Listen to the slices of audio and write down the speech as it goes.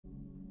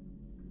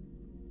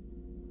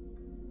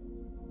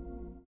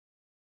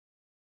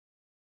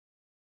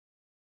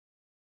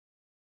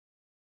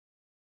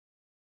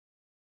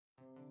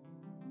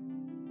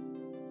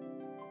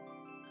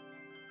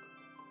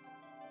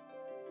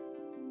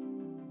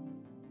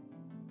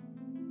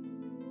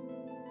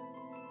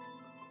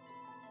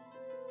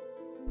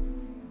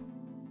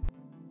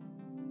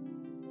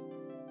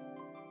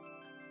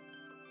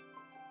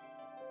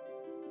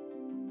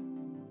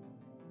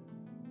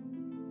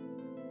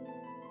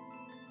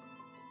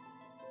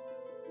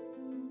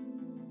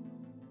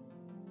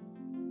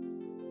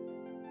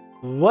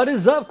What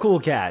is up, cool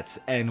cats,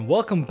 and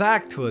welcome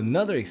back to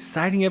another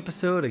exciting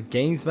episode of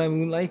Games by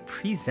Moonlight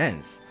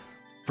presents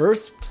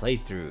First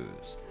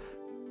Playthroughs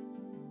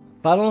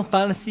Final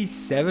Fantasy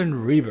VII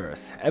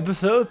Rebirth,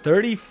 episode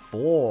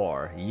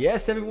 34.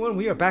 Yes, everyone,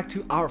 we are back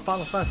to our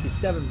Final Fantasy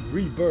VII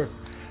Rebirth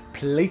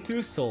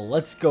playthrough, so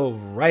let's go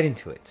right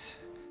into it.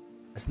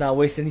 Let's not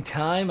waste any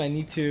time. I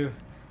need to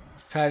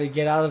try to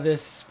get out of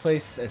this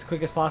place as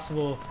quick as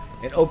possible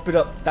and open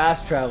up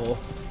fast travel.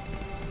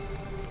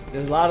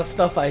 There's a lot of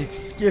stuff I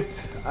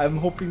skipped. I'm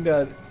hoping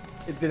that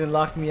it didn't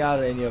lock me out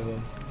of any of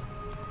them.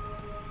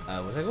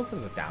 Was I going to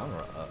go down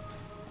or up?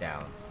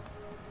 Down.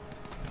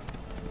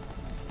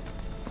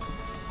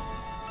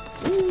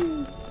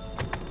 Ooh.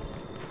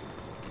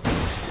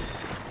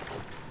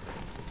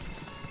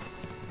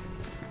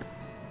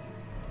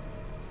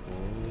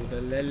 Oh, the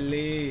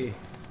lily.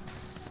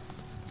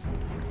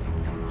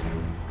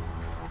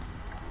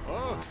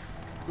 Ah,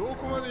 ど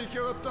こまで行き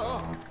やがっ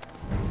た?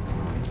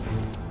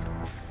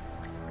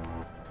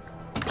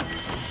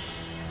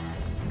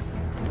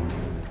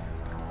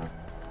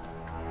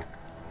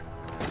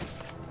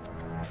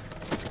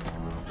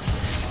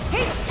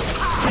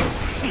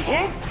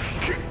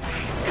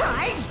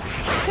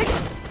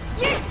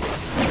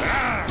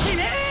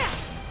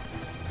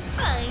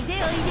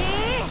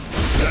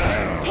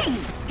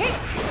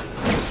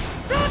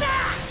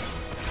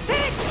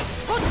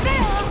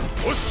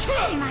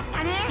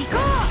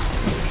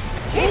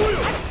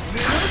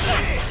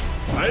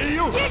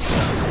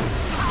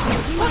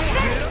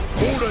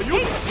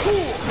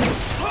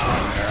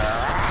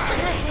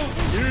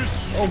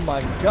 Oh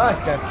my gosh,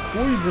 that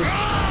poison!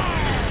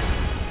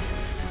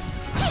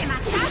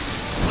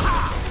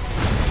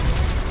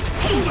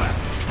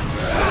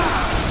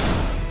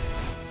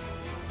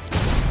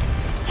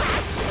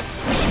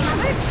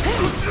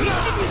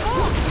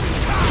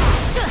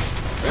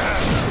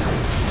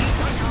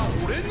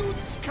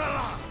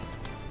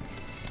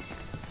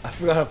 I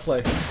forgot how to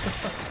play.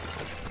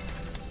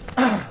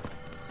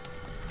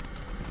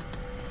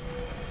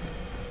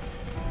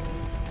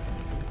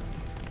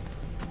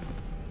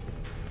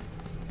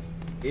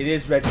 It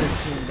is Red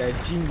 15,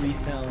 that jingly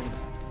sound.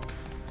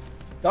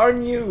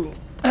 Darn you!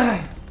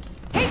 Why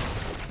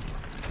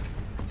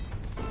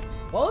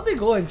would they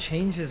go and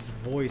change his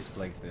voice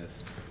like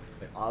this?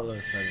 Like all of a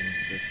sudden,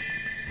 just...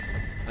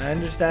 I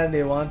understand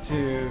they want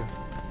to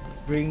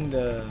bring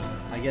the,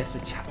 I guess,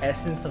 the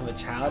essence of a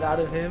child out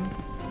of him.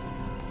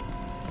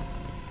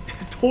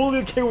 Totally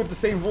okay with the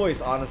same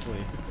voice,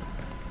 honestly.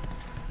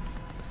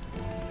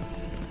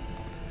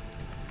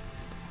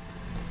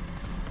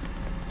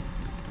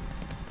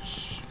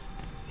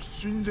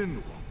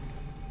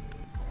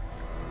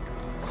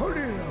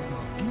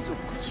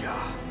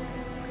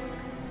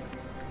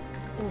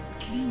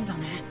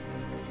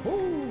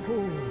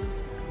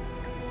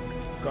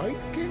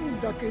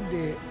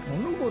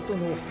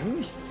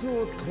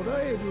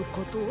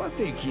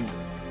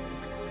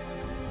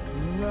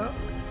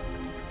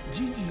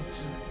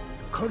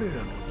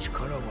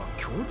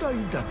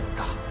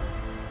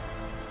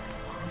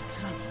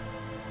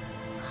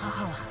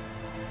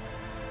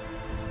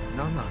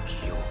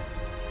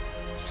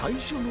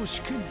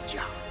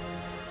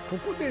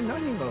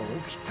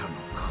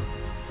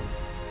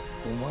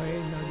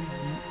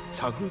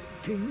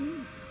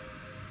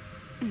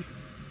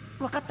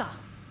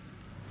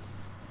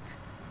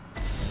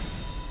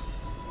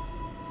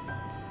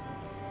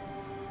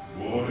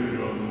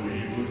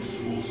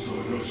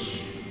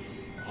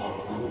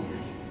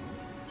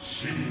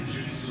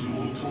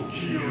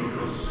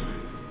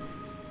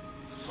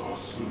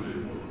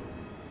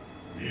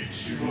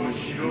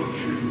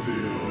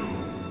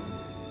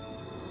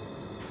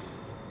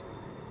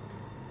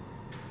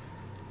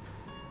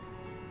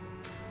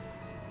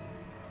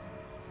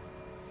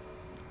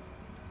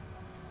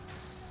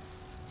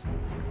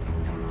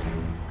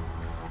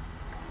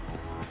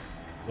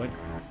 What?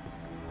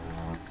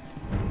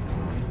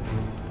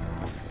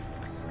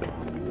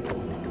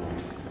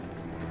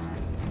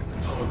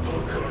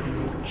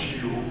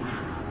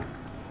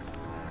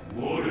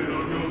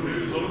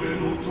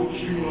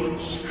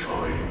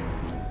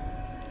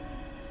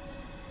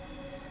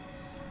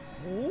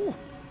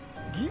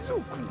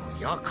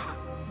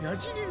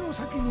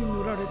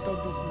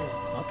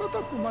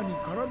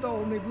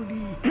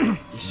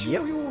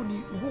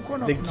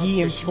 The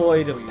ghee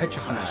employed to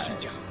petrify.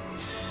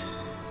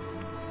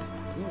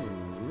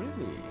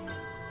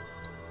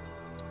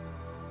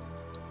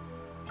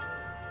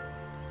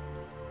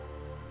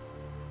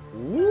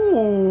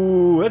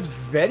 Ooh, that's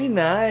very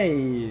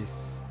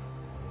nice.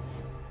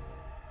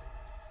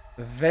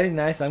 Very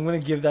nice. I'm gonna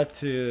give that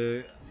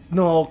to...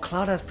 No,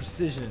 Cloud has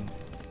precision.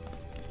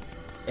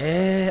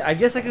 I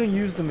guess I can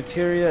use the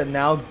materia and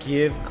now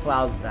give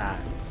Cloud that.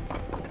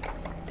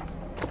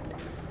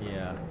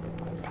 Yeah.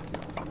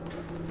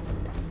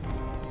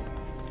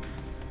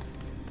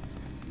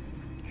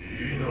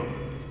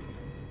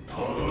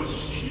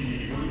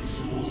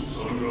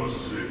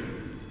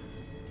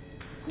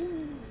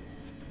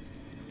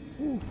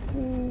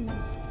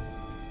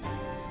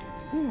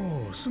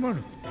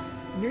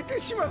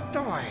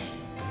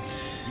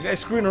 You guys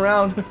screwing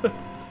around.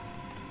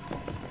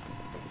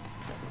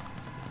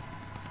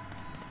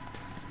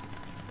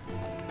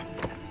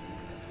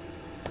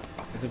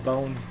 It's a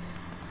bone.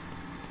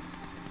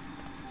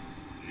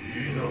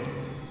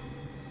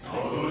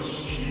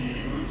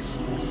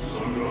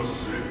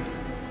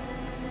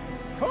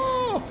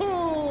ほう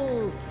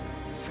ほう、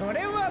そ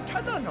れは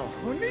ただの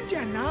骨じ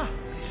ゃな。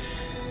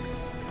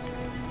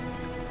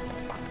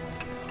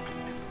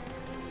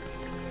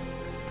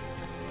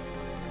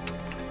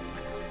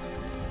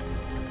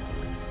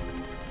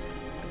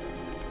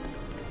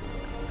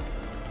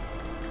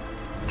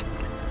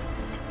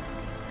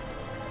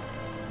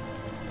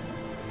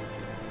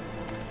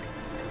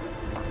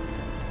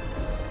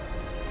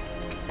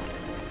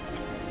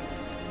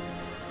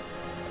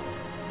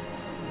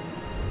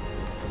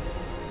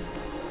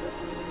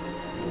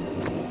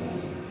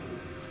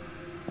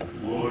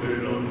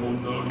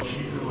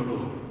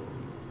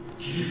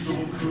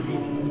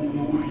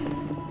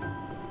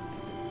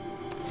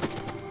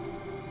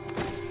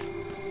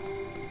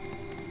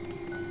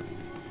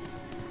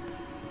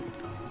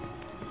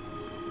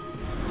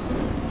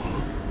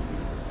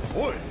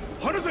おい、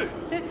離せ。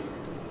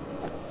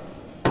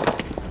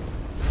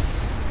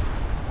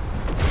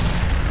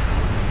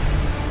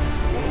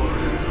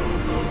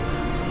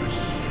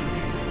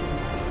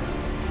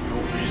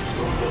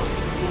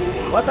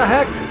What the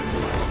heck?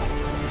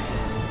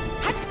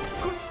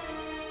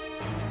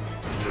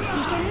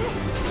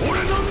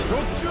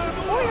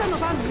 オイラの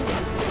番。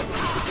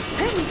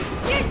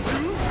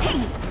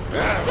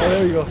 Oh,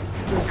 there you go.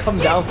 Come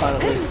down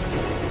finally.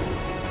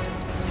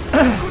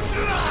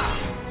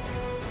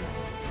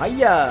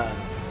 Hiya!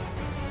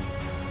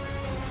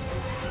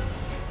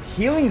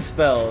 Healing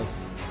spells.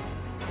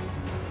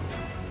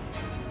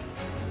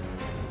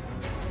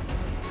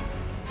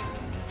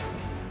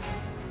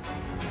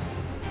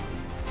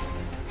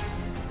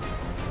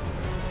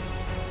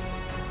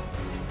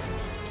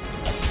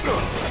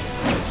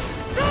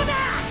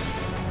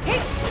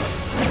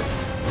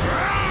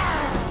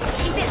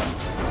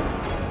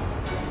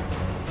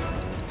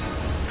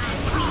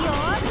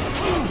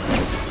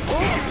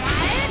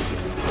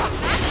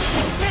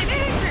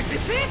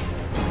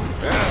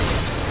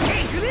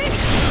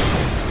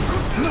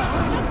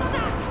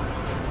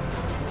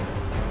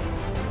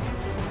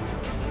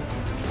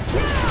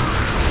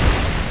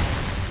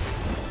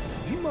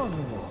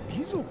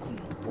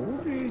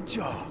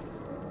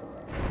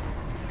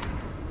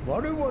我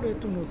々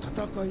との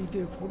戦い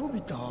で滅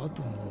びた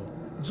後も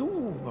憎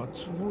悪が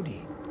積も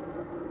り、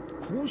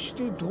こうし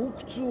て洞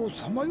窟を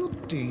さまよっ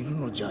ている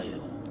のじゃよ。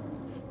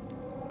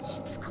し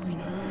つこい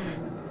な。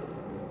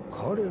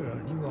彼らに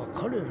は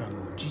彼らの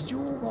事情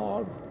が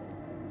ある。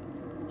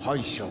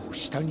敗者を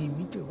下に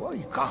見てはい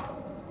かん。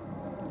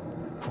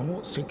こ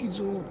の石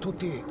像と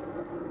て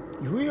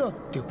ゆえあっ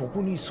てここ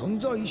に存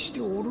在し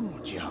ておる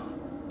のじゃ。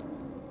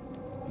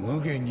無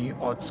下に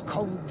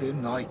扱うで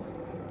ない。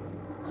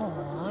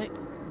はーい。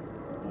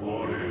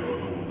我ら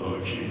の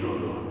亡き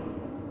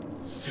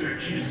石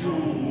像を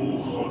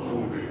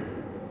運べ。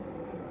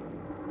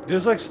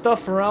 There's like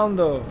stuff around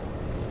though.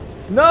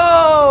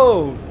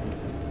 No!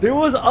 There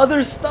was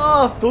other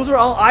stuff! Those are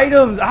all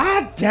items!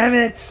 Ah, damn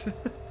it!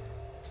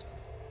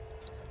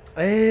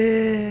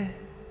 I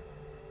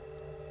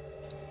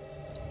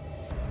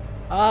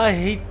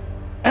hate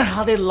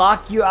how they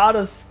lock you out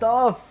of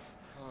stuff!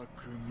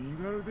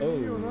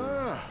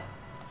 Oh.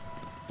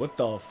 What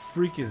the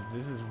freak is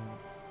this? Is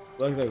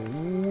like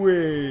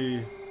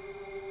way...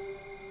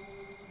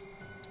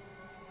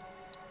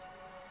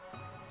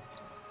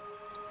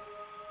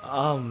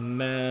 Oh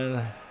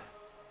man.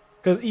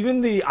 Because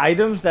even the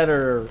items that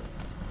are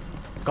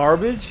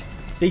garbage,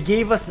 they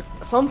gave us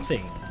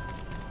something.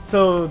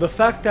 So the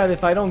fact that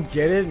if I don't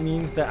get it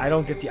means that I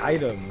don't get the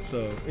item.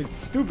 So it's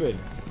stupid.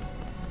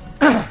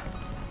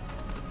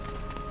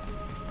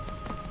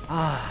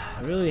 I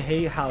really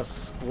hate how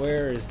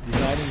Square is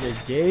designing their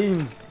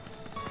games.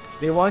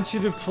 They want you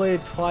to play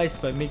it twice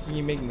by making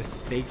you make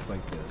mistakes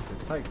like this.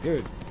 It's like,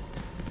 dude,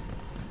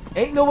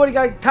 ain't nobody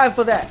got time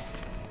for that.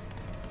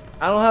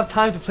 I don't have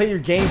time to play your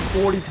game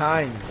 40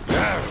 times.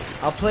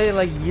 I'll play it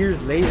like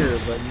years later,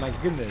 but my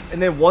goodness.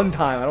 And then one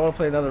time, I don't want to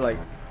play another like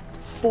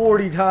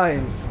 40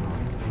 times.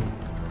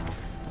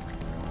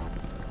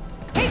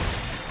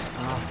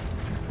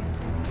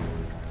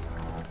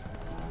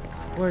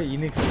 Square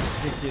Enix's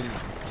freaking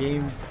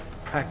game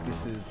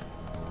practices.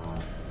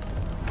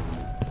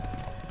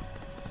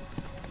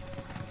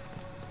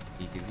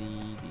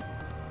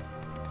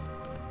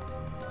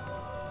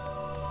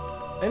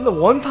 And the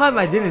one time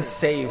I didn't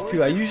save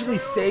too. I usually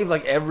save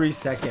like every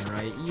second,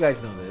 right? You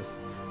guys know this.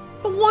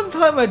 The one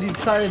time I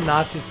decided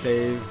not to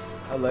save,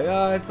 I'm like,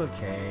 oh, it's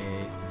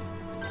okay.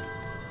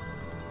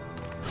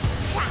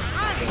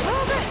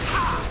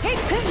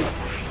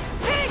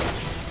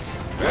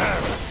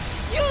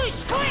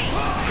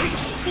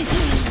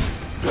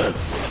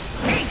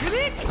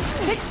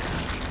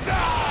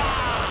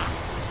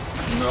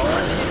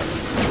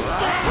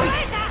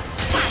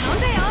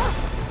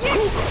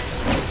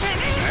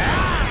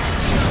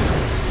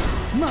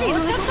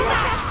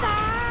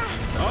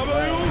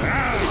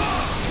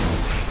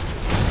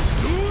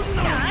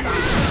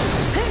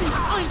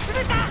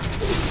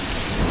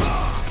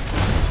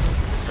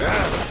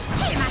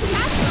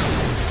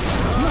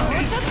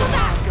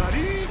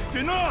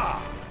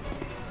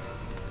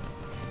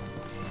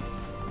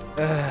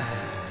 I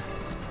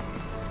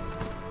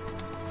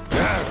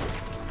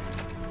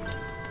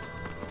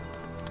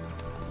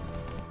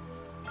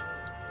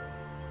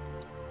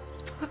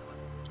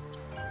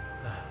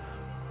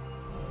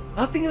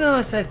was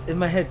thinking in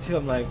my head too,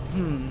 I'm like,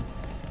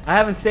 I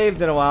haven't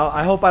saved in a while.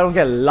 I hope I don't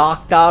get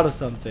locked out of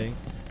something.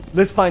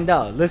 Let's find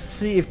out. Let's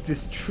see if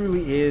this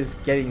truly is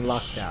getting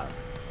locked out.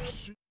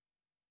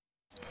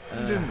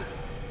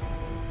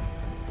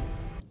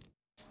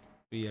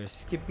 We are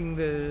skipping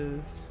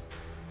this.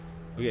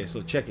 Okay,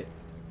 so check it.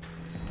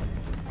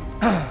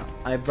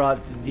 I brought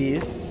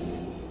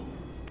this.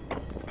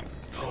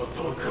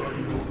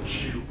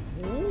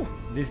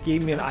 This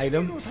gave me an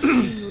item.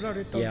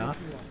 Yeah.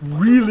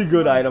 Really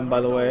good item,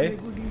 by the way.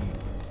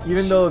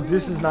 Even though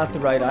this is not the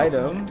right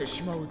item,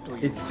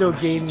 it still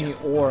gave me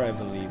ore, I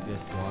believe,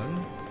 this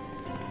one.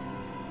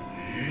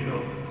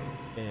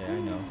 Yeah, I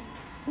know.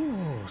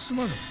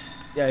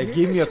 Yeah, it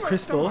gave me a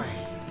crystal.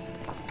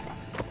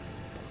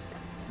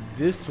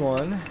 This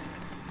one.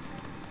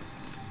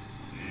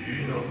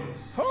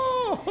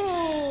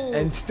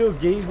 And still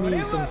gave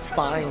me some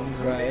spines,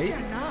 right?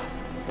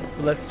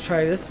 So let's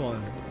try this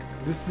one.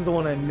 This is the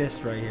one I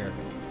missed right here.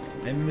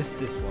 I missed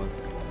this one.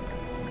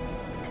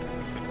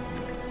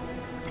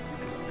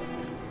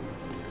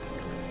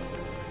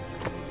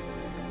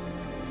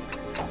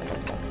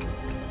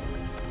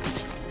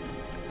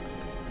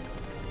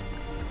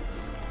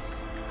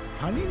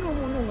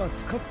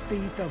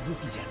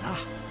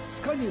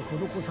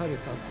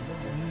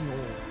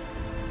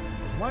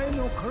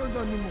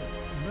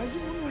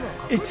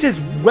 It says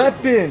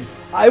weapon.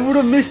 I would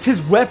have missed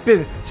his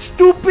weapon.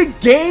 Stupid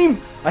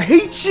game. I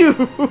hate you.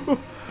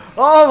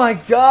 Oh my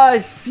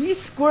gosh. See,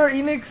 Square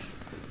Enix?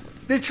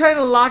 They're trying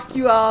to lock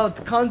you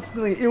out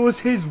constantly. It was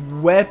his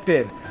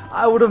weapon.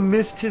 I would have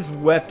missed his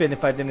weapon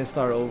if I didn't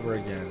start over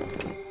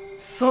again.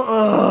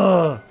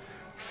 So,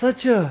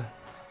 such a...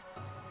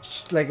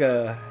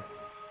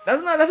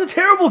 That's a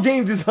terrible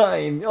game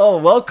design. Oh,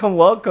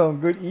 welcome.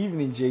 Good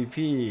evening,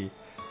 JP.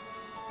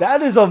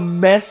 That is a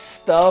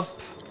messed up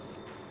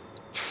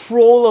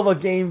troll of a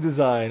game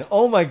design.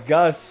 Oh my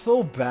god,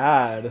 so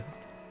bad.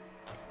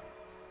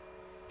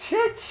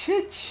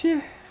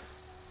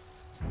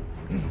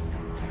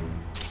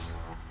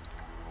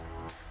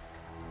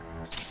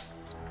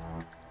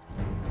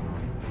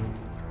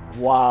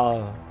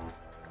 Wow.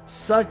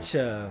 Such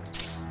a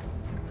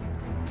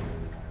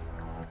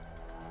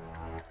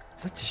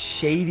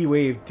shady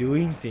way of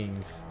doing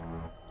things.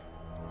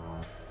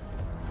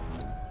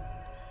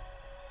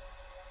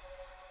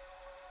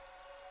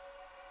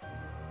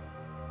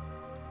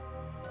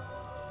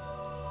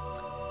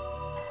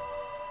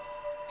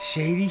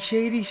 Shady,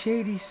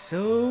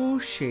 so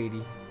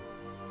shady.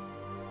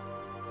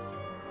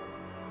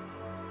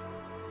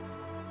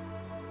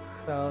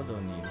 Crowd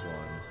don't need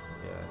one.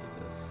 Yeah,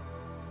 he does.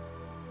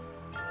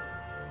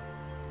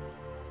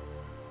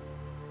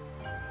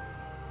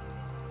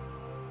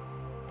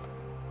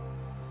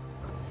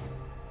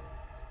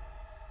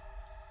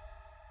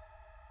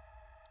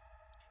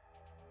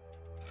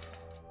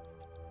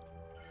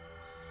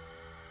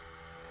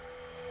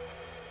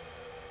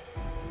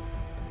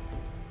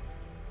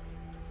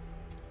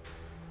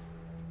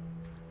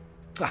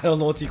 I don't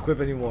know what to equip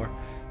anymore.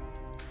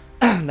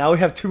 Now we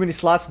have too many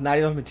slots, not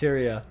enough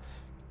materia.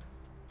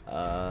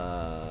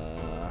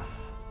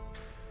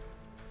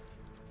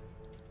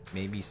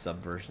 Maybe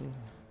subversion.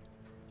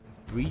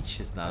 Breach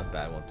is not a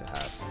bad one to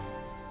have.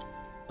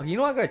 Oh, you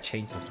know I gotta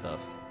change some stuff.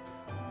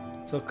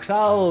 So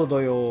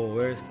Cloudo,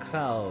 where's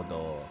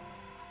Cloudo?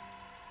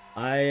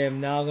 I am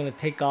now gonna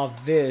take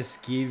off this,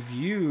 give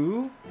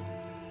you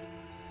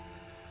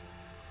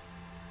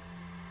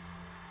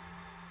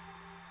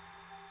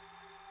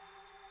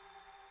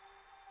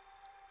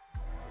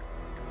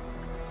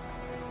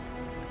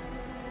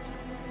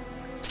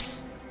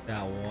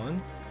that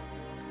one.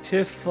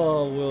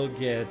 Tifa will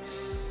get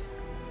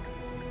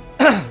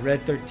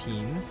red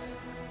 13s.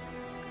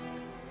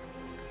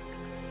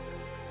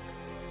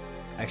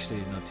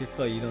 Actually, no,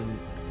 Tifa, you don't.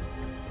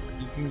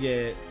 You can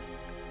get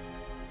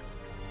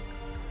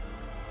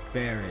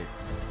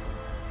Barrett's.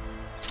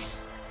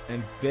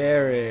 And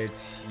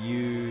Barrett,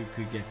 you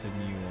could get the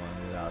new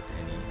one without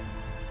any.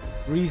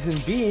 Reason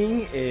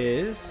being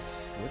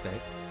is. What the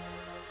heck?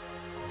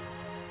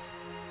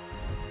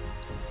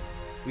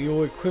 We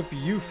will equip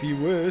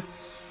Yuffie with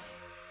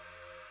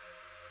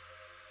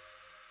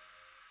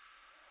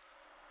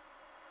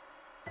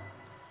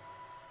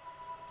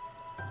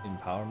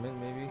empowerment,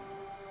 maybe?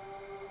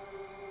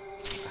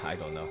 I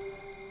don't know.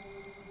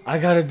 I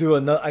gotta do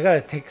another. I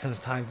gotta take some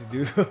time to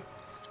do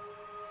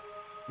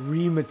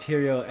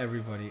rematerial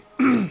everybody.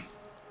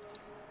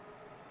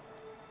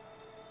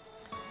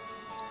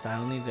 So I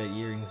don't need the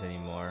earrings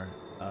anymore.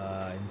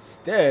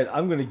 Instead,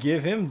 I'm gonna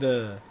give him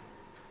the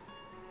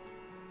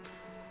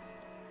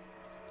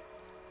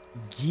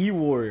Gi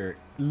Warrior.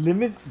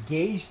 Limit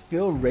gauge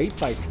fill rate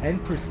by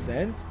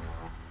 10%.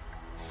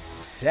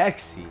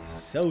 Sexy,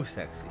 so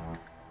sexy.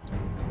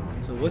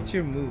 So what's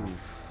your move?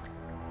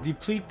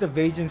 Deplete the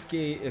vengeance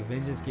gauge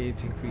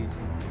to increase.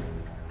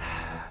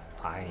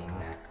 Fine.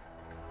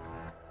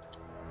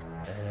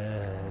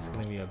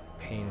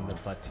 pain in the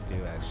butt to do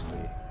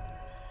actually.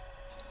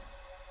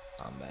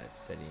 Combat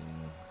settings.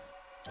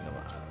 You know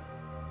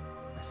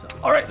what? Myself.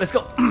 All right, let's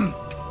go.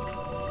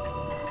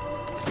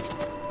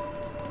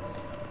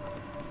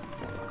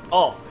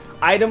 Oh,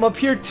 item up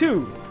here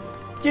too.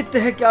 Get the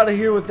heck out of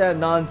here with that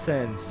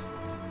nonsense.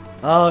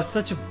 Oh,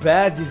 such a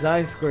bad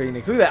design, Square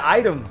Enix. Look at that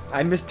item.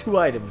 I missed 2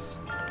 items.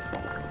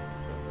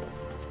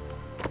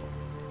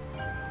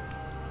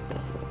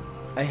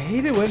 I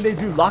hate it when they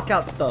do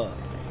lockout stuff.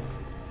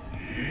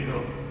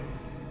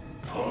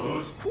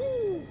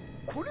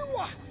 これ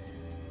は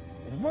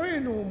お前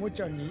のおも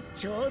ちゃに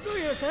ちょうど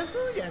良さそ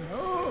うじゃ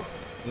の。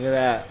 Look at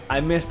that.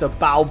 I missed a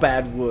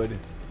Baobab wood.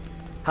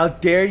 How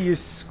dare you,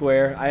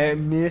 Square? I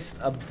missed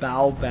a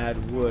Baobab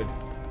wood.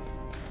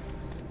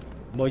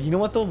 Well, you know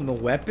what though? No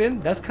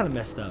weapon? That's kind of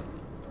messed up.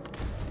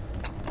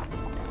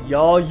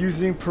 Y'all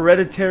using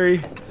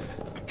hereditary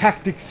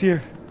tactics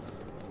here.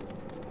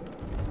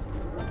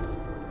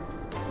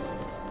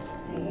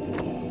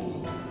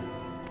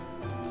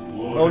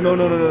 Oh no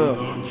no no no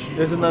no!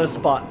 There's another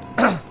spot.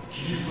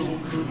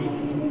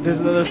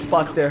 There's another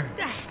spot there.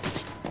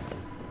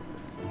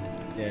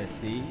 Yeah,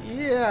 see?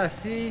 Yeah,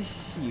 see?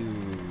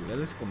 Shoot. That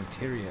looks like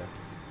materia.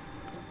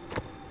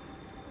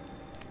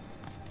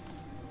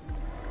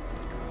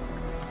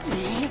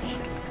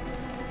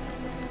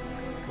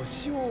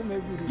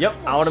 Yep,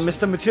 I would have missed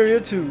the materia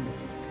too.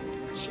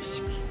 そ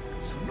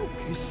の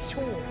結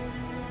晶、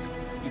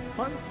一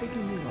般的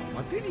には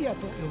マテリア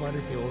と呼ばれ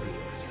ておるよう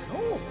じゃ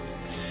の。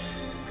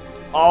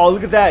 Oh,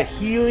 look at that.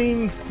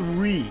 Healing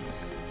 3.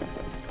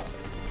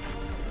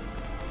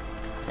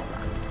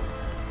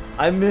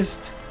 I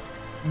missed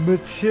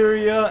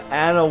materia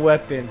and a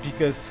weapon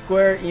because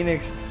Square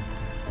Enix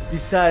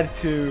decided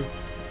to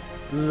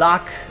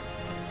lock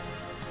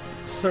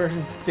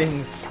certain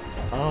things.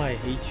 Oh, I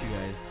hate you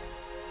guys.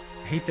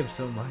 I hate them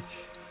so much.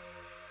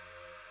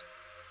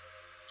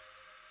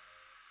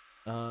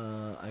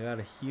 I got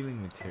a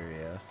healing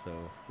materia, so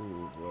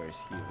where's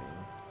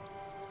healing?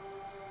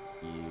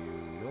 You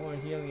don't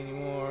want healing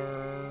anymore.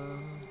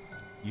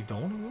 You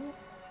don't anymore?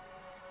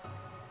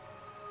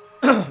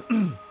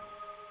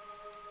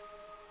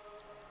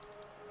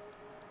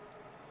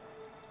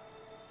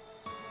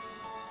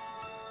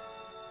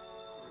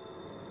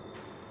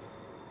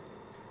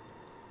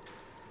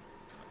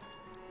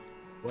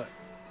 What?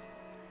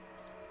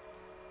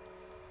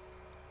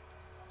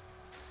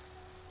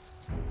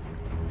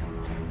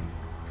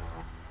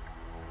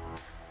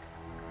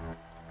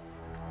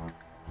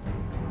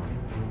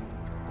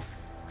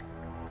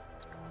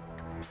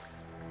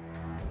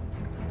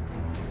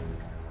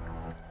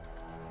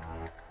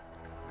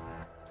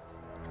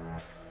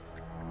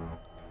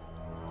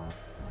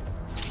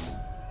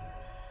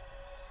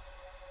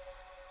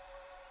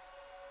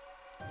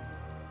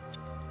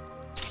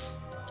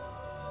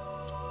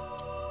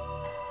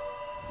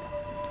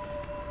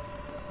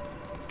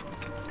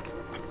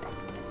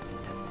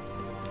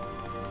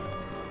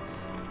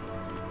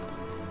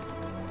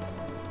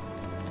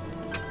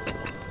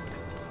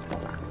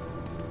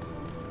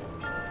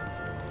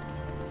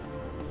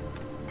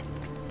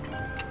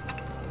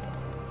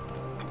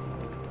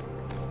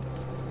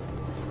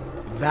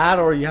 That,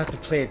 or you have to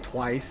play it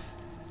twice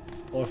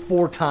or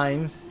 4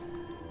 times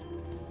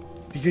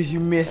because you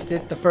missed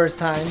it the first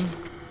time.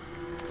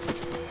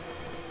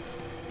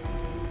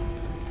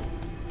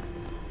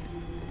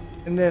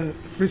 And then,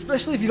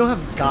 especially if you don't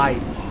have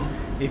guides.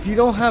 If you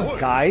don't have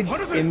guides,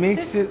 it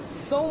makes it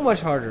so much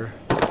harder.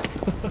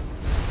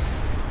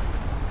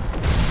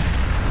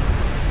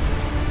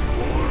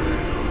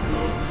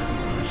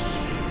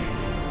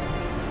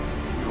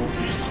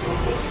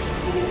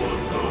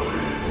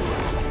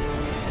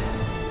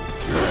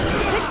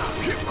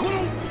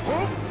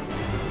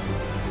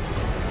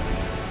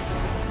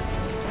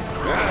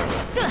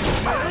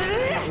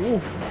 Ooh.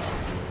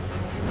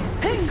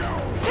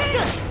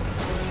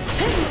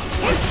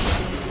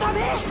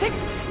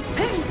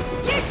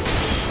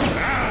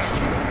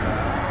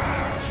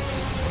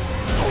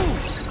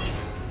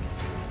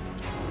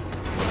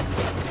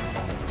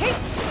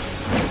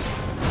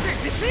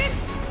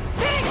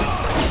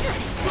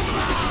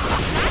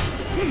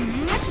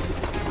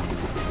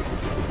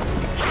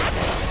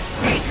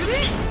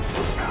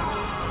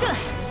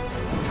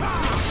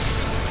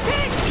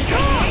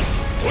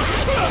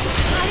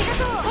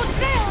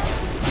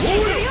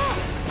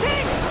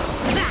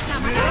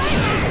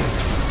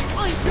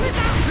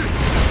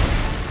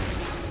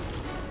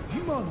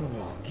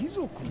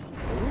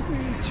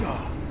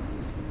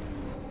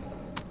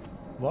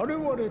我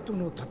々と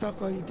の戦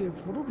いで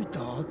滅び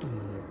た後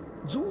も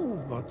憎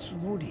悪が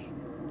募り、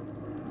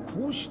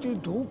こうして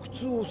洞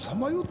窟をさ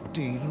まよっ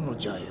ているの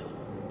じゃよ。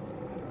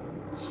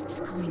し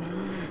つこいな。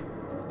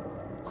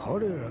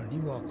彼ら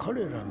には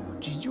彼らの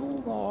事情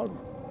がある。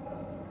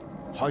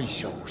敗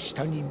者を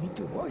下に見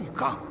てはい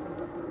かん。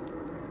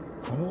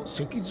この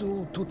石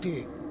像と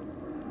て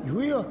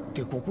ゆえあっ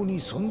てここに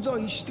存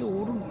在して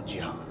おるの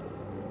じゃ。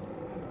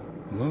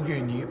無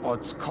下に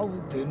扱う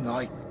で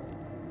ない。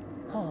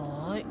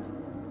はーい。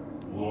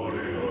我ら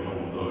の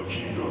亡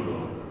骸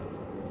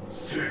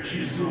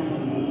石像を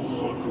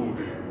運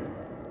べ。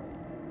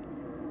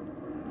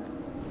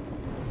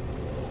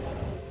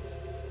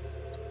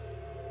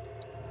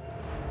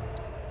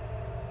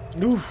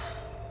 Oof.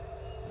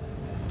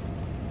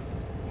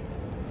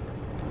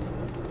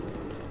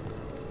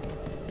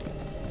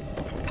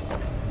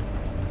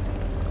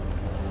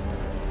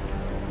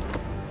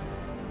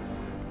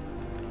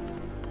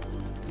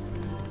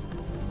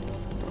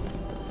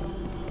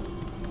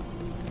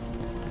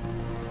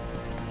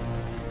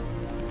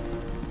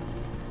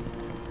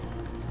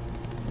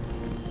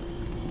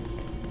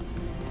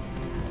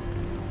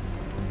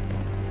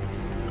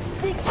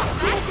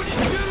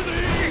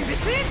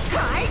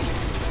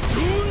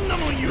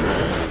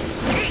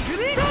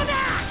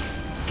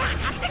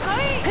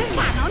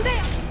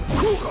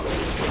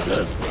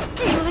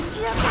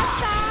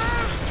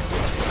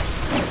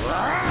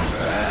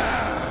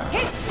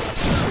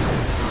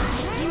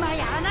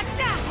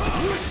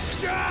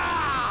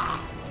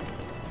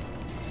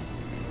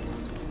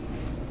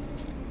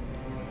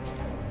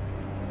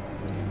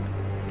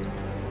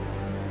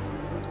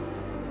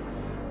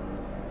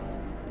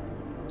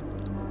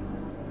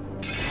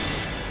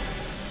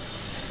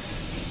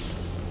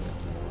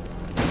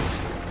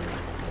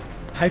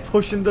 High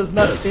potion does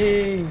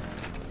nothing.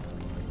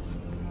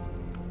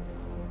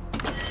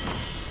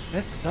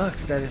 That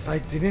sucks that if I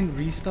didn't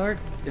restart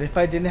and if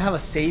I didn't have a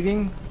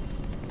saving,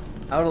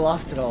 I would have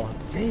lost it all.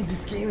 Dang,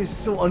 this game is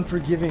so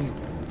unforgiving.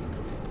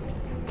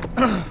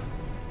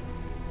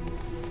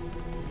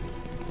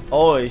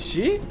 Oh, is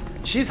she?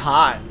 She's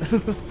hot.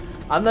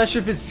 I'm not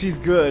sure if she's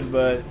good,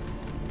 but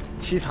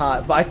she's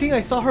hot. But I think I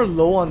saw her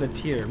low on the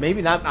tier.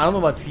 Maybe not. I don't know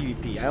about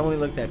PvP. I only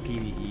looked at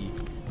PvE.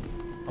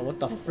 Oh,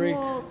 what the frick?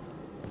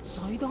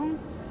 祭壇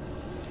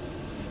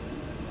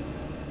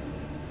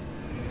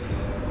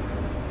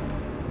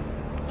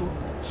どっ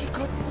ち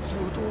かっつ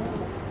うと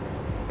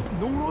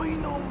呪い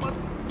の間っ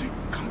て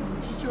感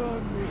じじゃね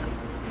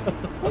え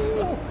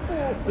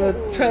か。 The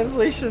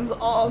translation's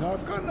off. な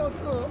かな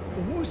か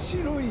面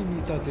白い見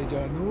立てじゃ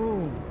のう。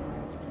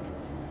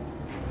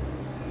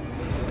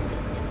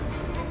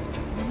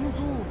あの像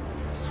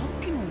さっ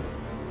きの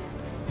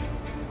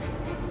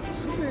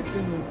すべての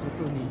こ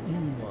とに意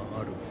味が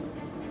ある。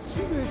す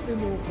べて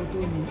のこと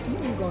に意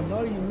味が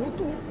ないの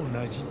と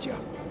同じじゃ。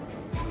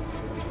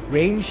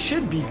Rain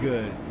should be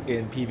good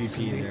in す PvP べき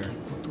there. こ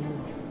と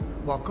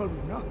はわかる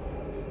な、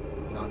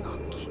七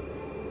木。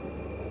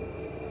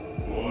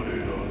我ら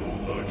の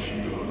亡き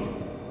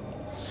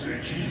石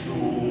像を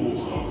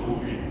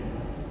運び、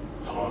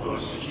正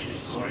しき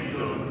祭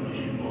壇に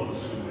祀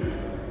れ。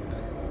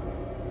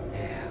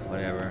 Yeah,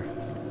 whatever.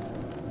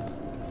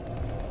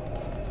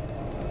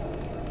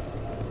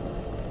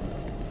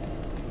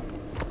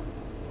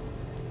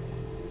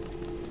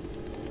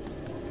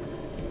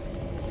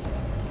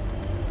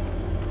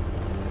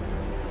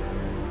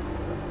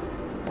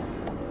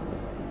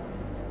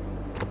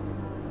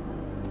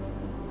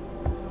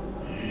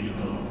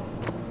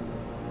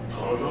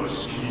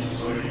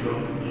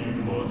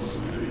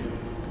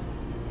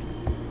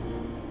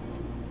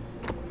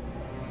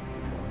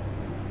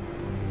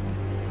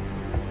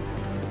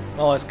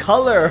 Oh, it's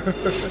color.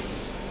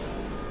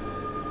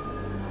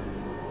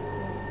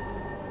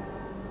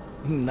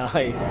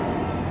 Nice.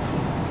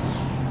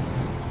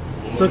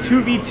 So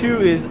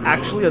 2v2 is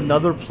actually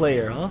another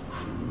player, huh?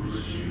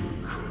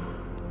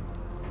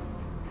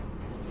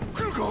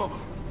 来るか？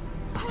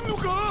来んの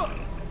か？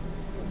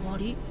終わ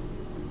り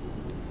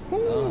ほ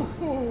う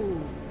ほ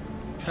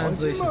う。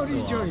始 Translation ま so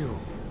りじゃ off. よ。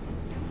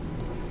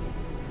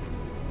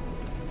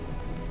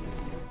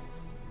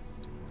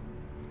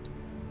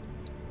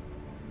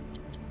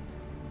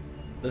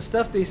The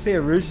stuff they say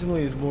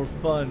originally is more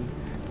fun.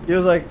 It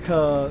was like,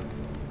 oh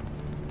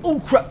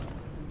crap!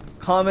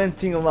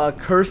 Commenting about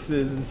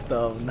curses and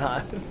stuff,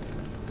 not.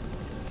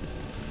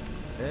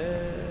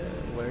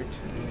 Where to?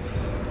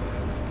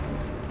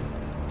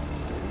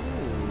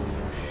 Ooh,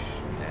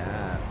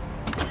 snap.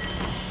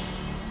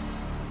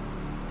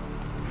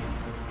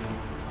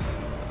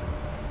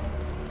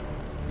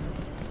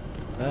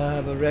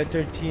 But Red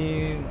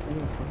 13.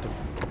 Ooh, what the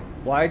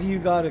why do you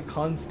gotta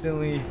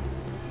constantly.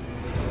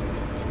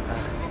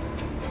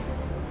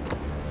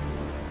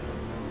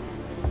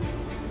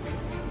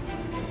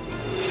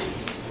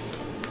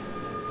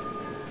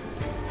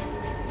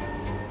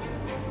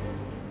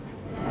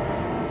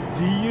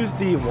 Do you use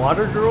the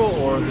water girl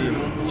or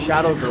the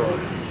shadow girl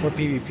for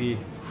PvP?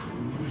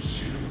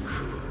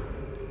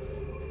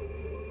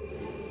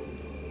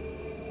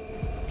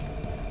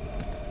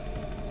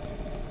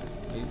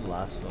 Maybe the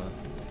last one.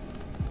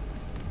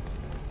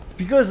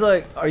 Because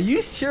like, are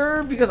you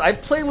sure? Because I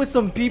play with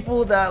some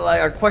people that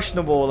like are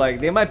questionable.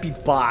 Like they might be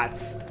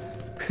bots.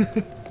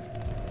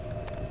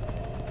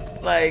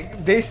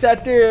 Like they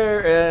sat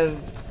there and,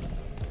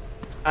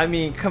 I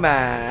mean, come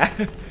on.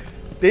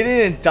 They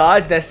didn't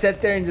dodge, that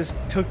sat there and just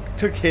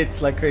took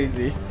hits like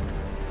crazy.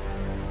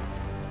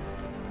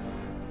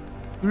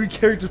 3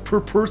 characters per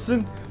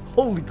person?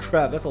 Holy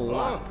crap, that's a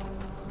lot.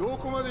 ど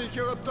こまで行き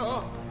やがった？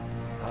 How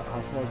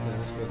far can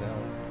this go down?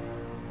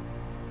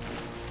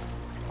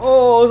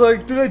 Oh, I was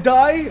like, did I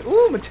die?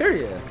 Ooh,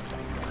 materia.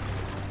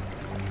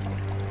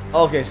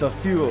 Okay, so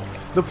few.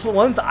 The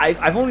ones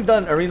I've only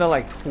done arena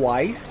like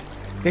twice.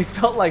 They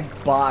felt like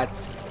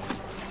bots.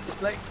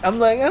 Like I'm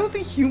like, I don't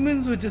think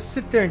humans would just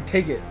sit there and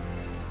take it.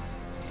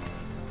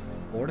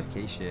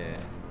 Fortification.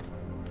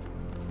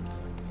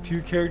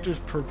 2 characters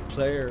per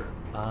player.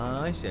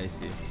 Ah, I see, I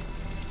see.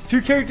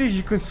 2 characters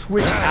you can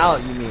switch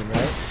out, you mean,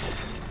 right?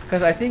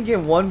 Because I think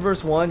in 1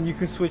 vs 1 you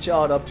can switch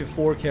out up to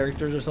 4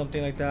 characters or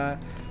something like that.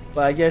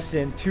 But I guess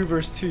in 2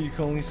 vs 2 you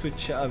can only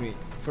switch. I mean,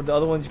 for the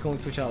other ones you can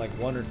only switch out like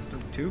 1 or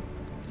 2.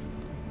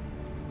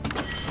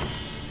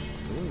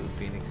 Ooh,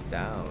 Phoenix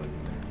down.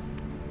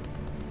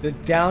 The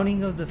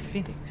downing of the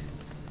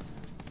Phoenix.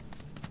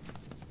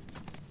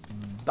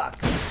 Back.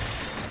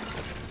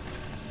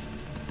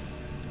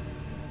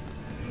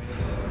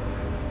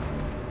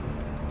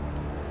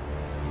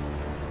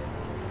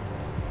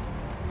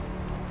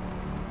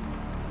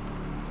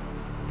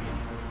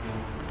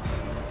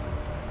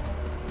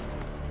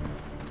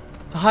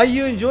 So how are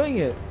you enjoying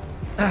it?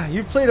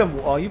 You played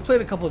you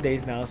played a couple of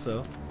days now,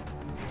 so.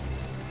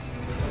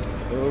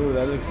 Oh,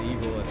 that looks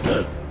evil.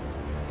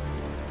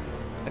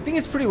 I think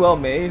it's pretty well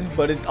made,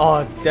 but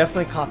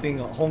definitely copying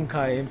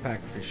Honkai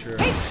Impact for sure.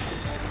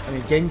 I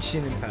mean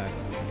Genshin Impact.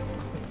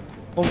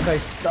 Honkai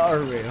Star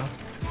Rail.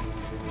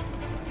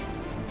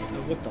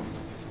 What the f?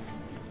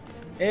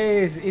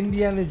 Hey, it's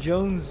Indiana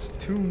Jones'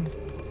 tomb.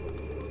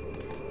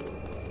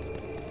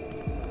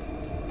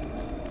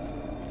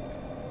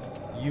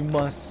 You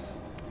must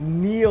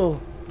kneel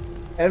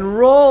and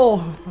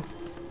roll.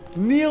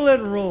 Kneel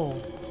and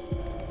roll.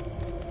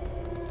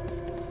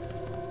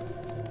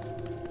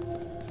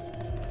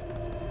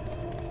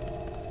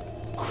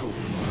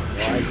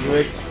 I knew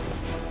it.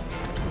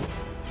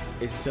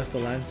 It's just a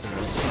lancer.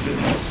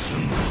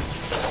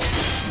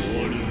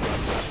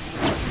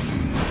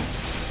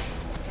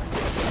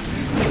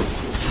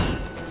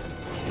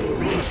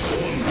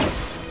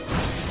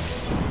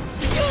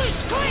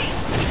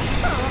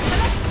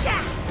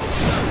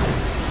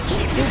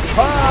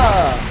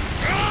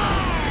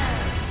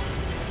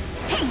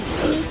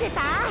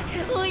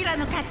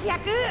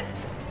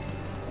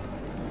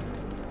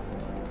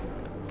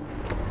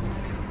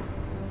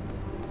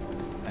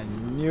 I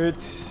knew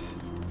it.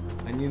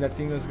 I knew that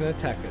thing was gonna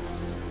attack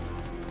us.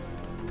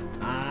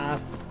 Ah,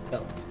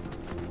 fell.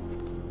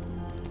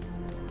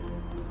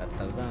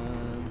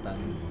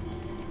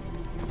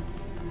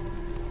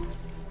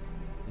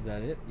 Is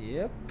that it?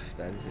 Yep,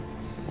 that is it.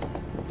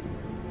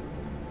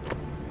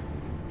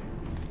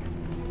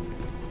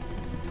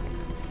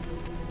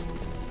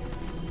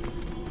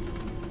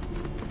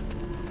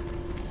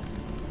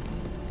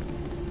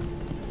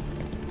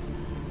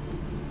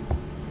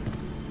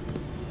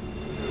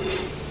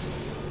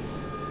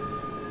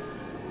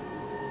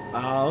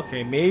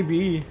 Okay,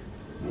 maybe.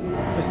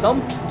 But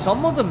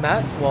some of the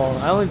match, well,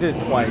 I only did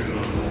it twice.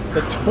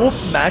 The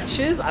 12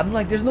 matches, I'm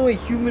like, there's no way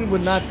human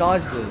would not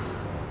dodge this.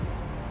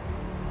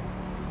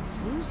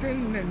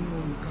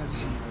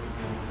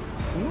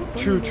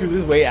 True, this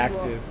is way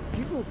active.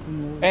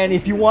 And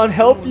if you want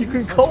help, you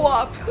can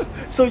co-op.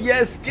 So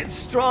yes, get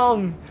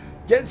strong.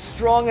 Get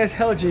strong as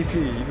hell, JP.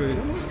 You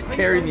can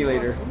carry me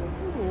later.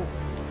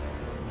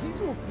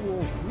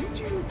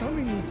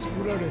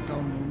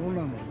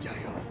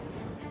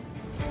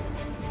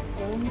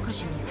 大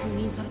昔に封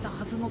印された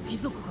はずの貴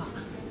族が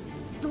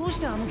どう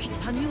してあの日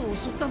谷を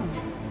襲ったの？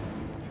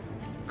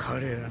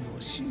彼らの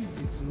真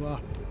実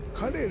は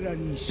彼ら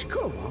にしか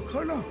わか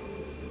らん。行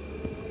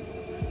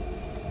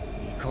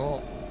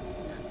こ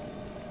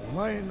う。お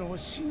前の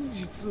真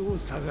実を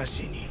探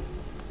しに。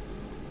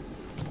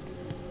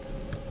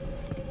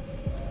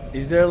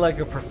Is there like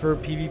a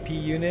preferred PvP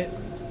unit?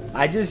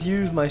 I just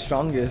use my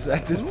strongest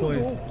at this point.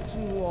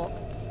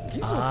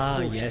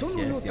 Ah, yes,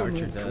 the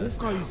archer does.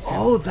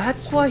 Oh,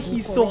 that's why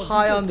he's so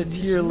high on the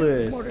tier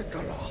list.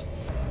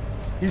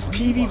 His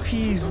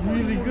PvP is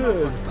really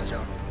good.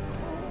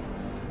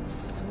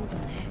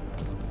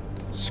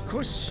 し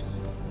かし、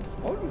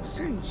ある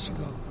戦士が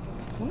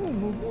この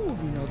無防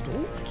備な洞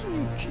窟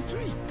に気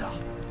づいた。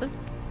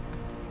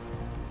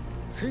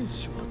戦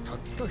士はたっ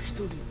た一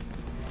人、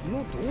こ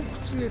の洞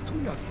窟へと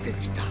やって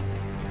きた。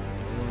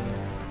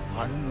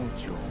案の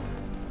定、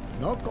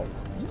中は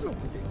遺族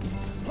でいっ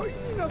ぱい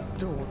になっ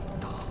ておっ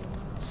た。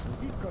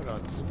次から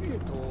次へ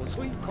と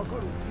襲いかか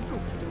る貴族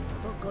と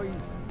戦い、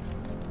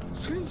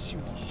戦士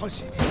は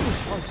走りを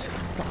走っ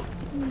た。ね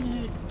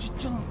え、じっ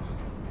ちゃん、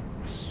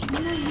そん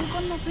な勇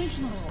敢な戦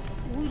士なら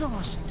おいら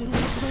が知ってるは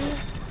ずだよ。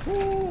こ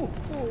こ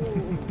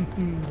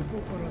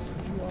から先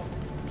はよ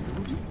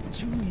り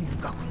注意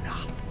深くな。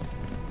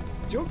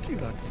邪気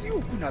が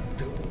強くなっ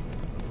ておる。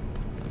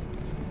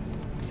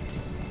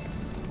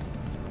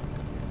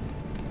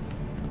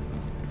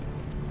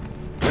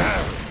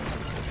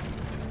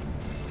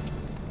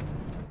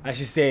I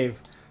should save.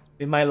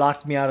 It might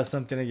lock me out of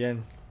something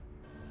again.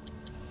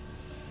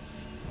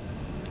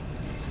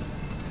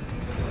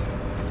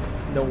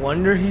 No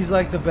wonder he's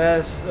like the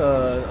best,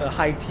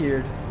 high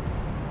tiered.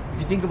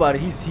 If you think about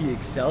it, he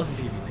excels in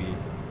PvP.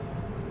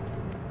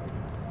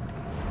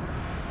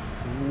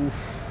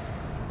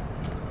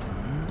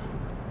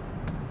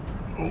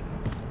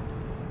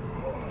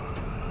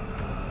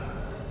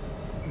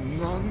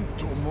 なん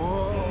とまあ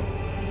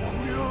こ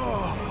りゃ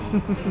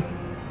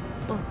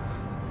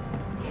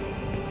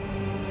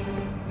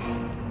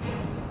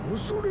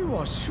恐れ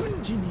は瞬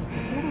時に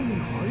心に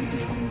入り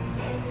込む。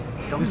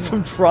 There's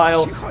some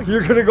trial.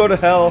 You're gonna go to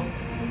hell.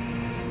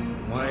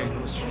 前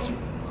の主人は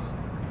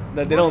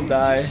That they don't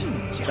die.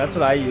 That's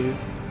what I use.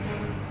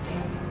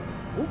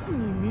 奥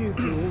に見え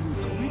ておる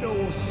扉を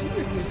す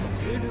べて開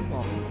けれ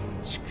ば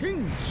試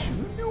験終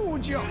了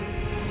じゃ。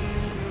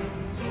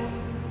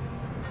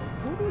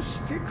心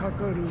してか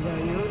かるが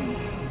よい。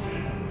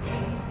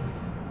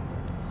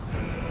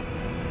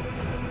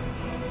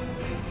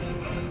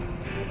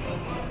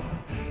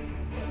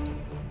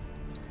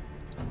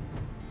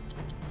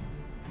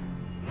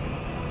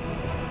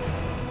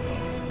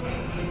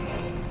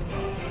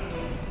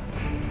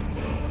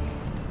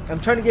I'm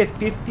trying to get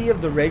 50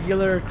 of the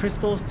regular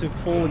crystals to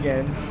pull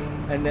again,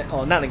 and then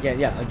not again,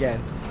 yeah,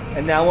 again.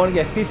 And now I want to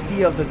get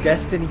 50 of the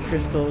destiny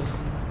crystals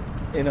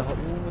in a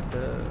what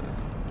the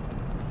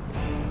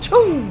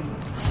Choo!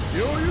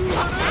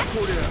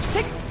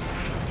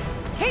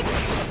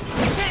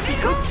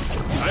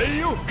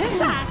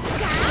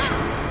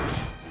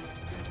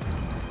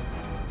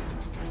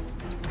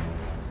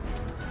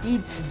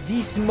 Eat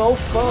this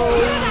mofo!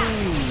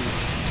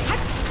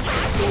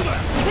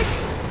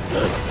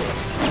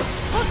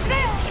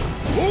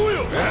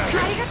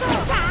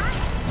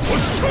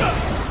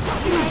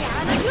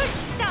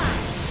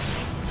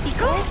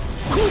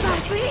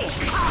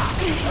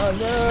 Oh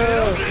no!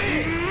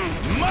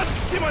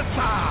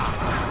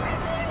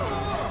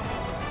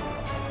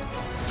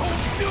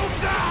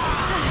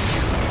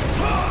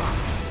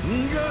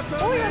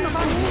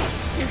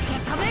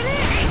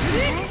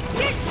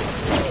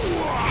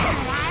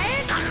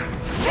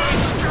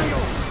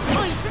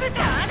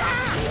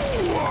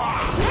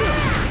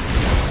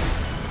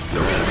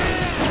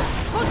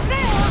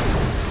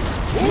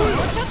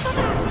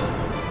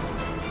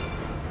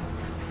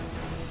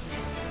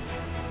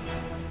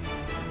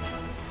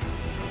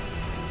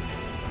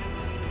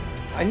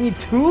 I need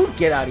two?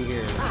 Get out of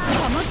here.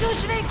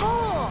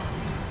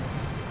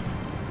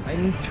 I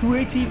need two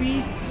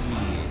ATBs? Yeah.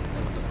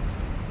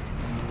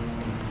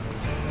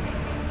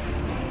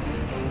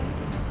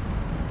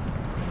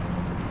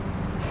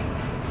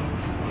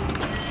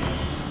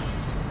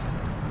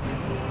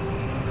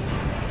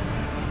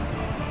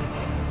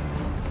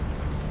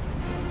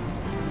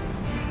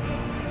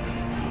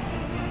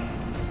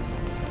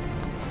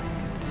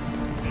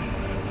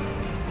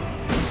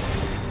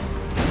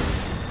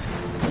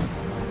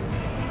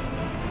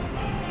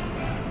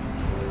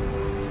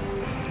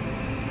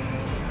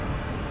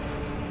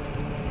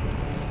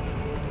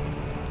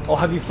 Oh,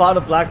 have you fought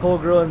a black hole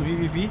girl in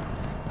PvP?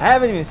 I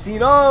haven't even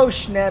seen. Oh,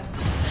 snap.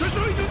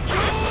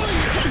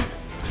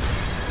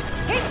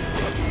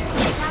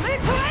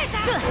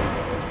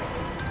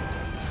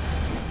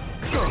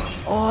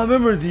 Oh, I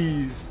remember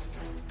these.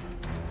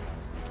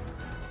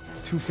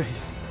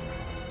 Two-Face.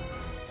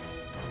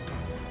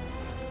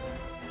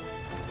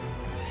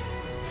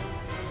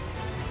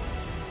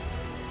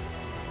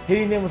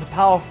 Hitting them with a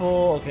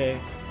powerful. Okay.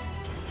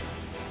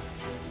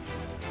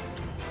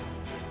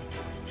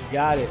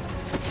 Got it.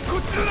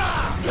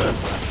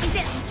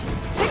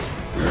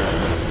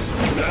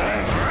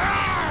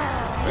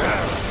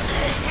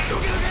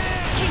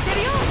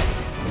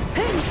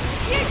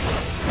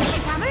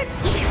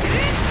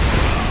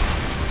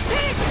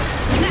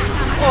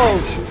 Oh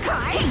shit.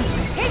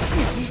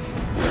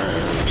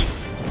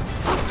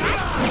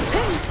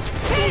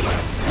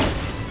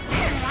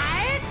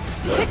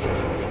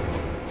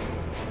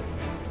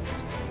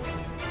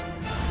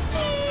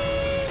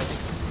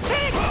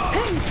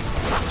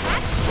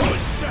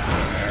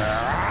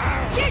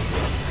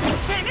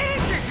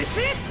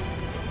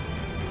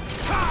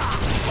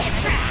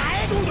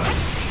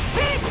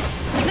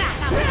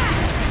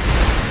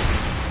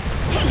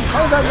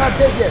 How is that not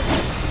dead yet?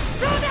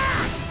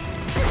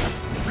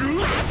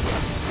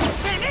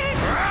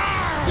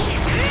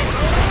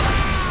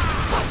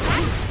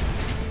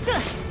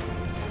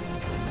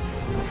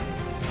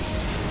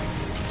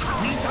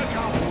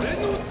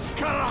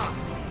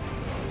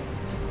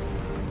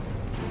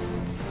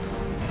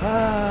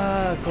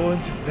 Ah, go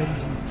into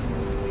vengeance mode.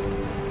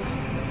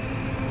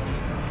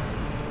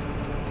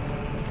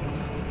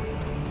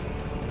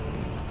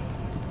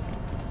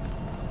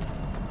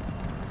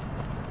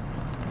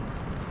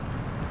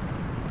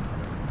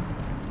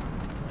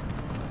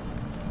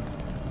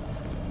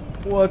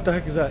 What the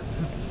heck is that?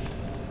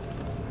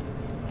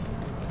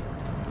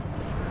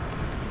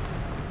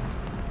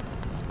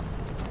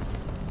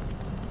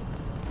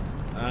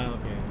 Ah,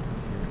 okay. This is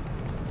here.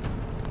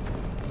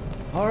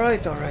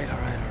 Alright, alright,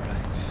 alright, alright.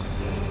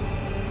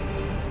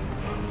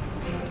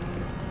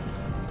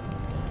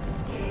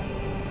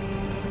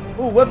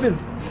 Oh, weapon!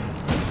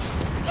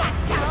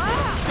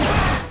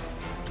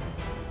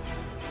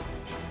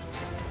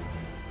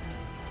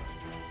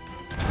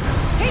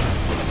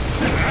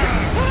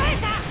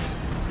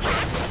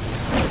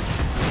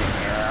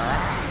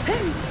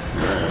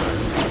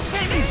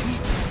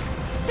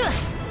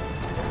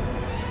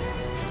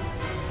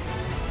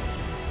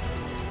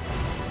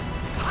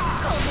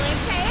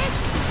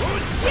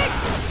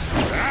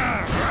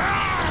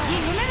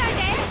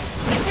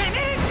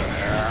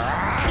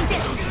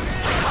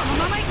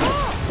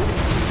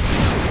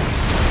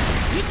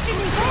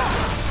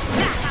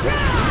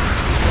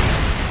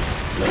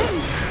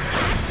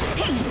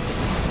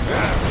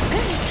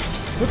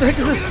 What the heck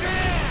is this?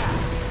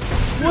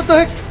 What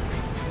the heck?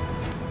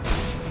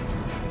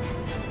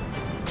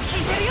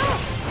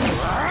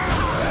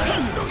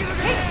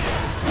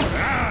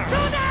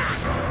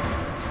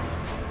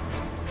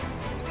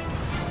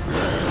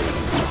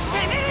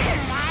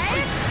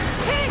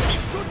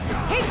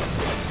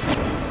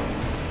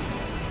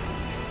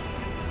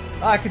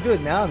 Oh, I could do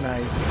it now,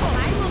 nice.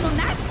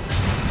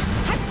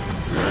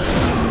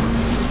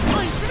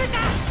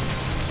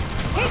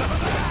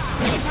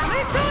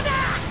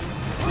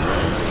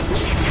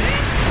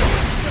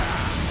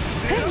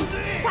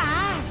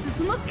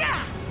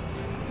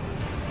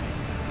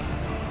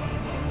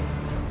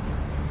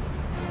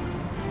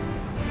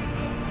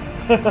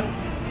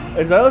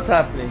 Is that what's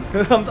happening?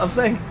 I'm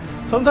saying,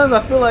 sometimes I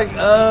feel like,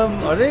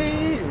 are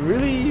they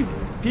really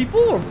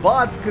people or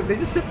bots? Because they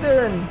just sit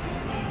there and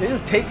they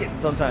just take it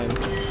sometimes.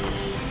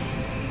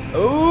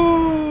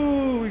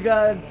 Oh, we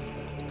got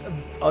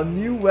a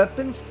new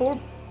weapon for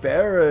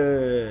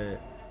Barrett.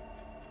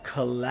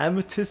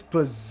 Calamitous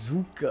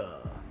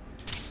Bazooka.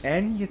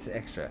 And he gets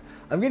extra.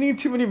 I'm getting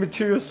too many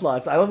material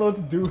slots. I don't know what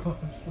to do,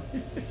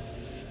 honestly.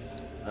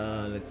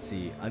 Let's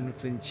see.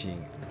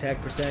 Unflinching.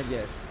 Attack percent,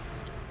 yes.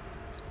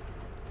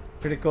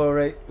 Critical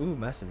rate. Ooh,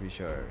 massive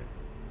recharge.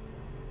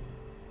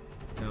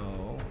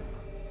 No.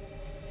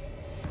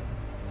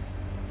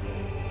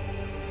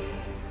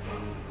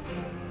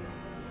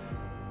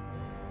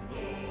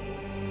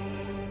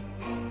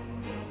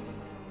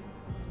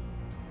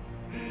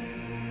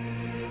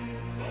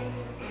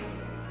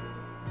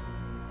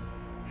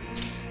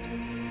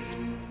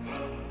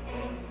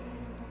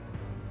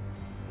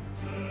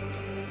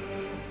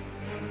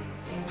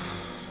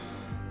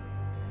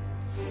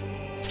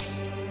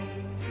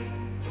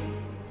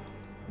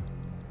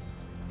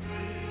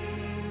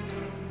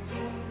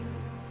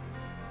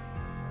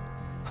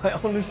 I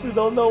honestly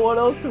don't know what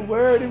else to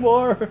wear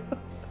anymore.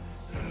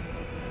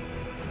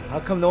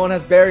 How come no one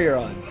has barrier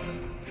on?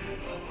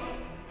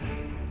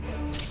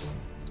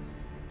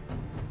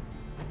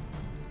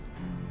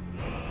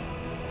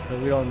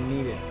 Because we don't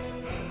need it.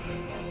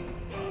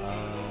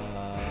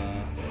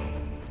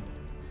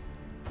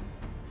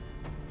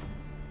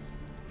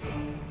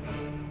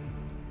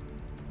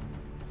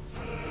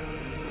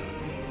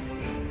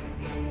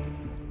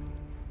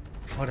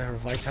 Whatever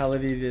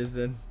vitality it is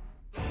then.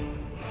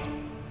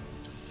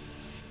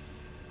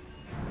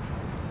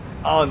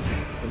 Oh,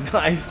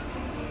 nice.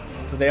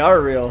 So they are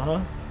real,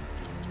 huh?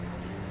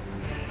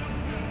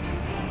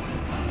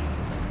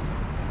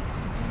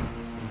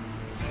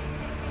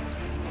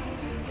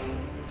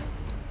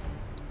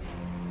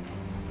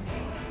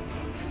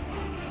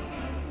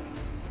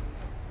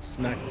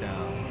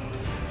 Smackdown.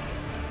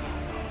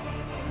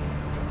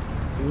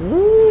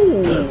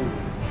 Ooh!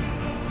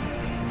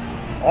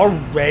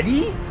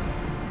 Already?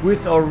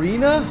 With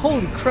Arena?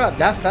 Holy crap,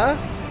 that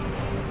fast?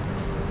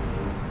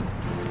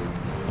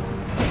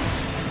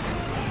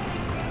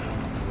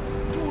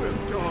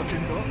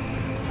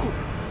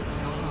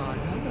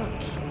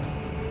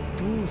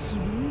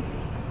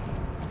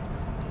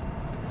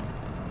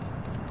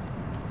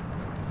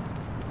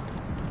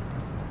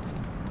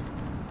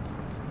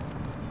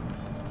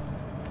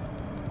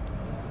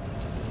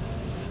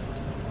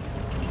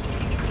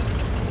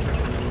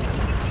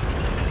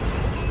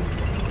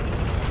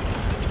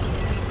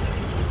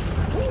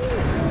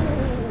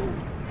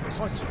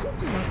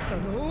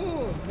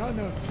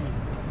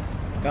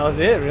 That was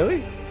it,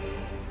 really?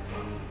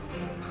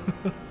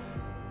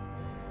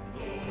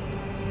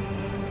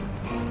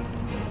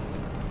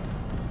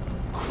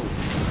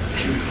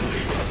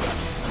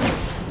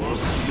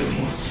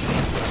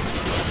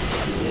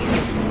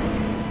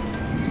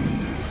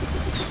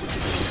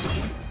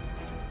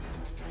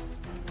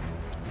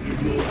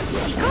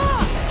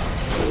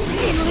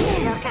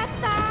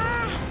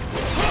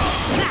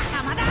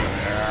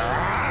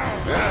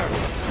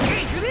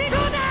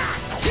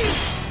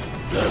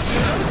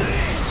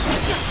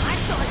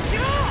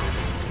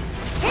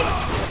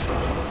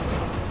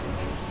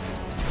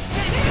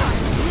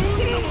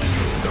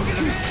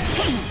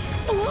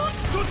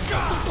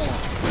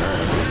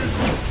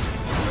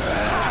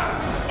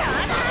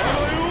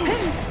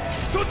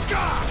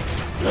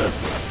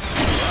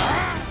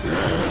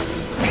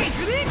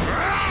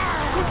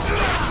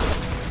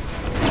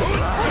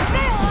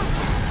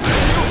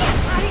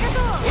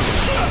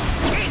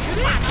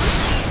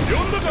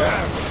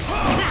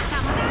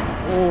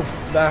 Oh,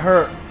 that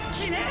hurt.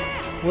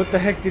 What the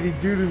heck did he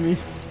do to me?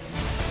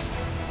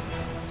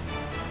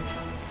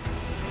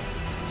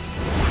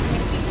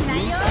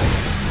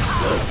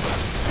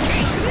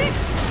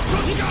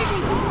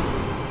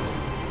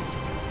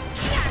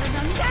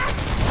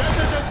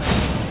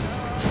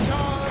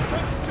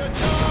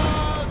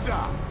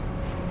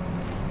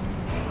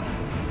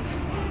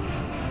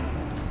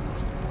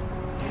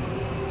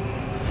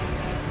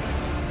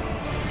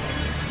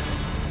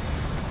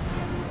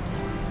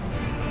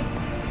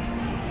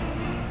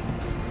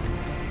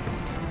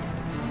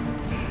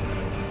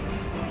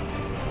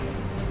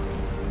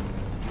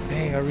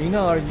 Dang,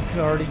 Arena, or you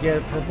can already get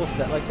a purple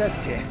set like that?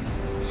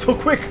 Damn, so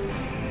quick!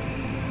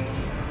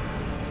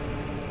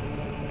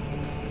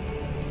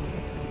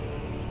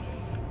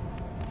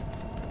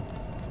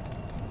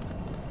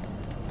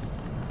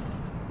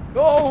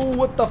 Oh,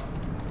 what the?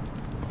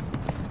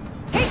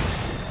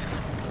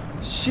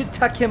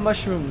 Shiitake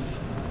mushrooms.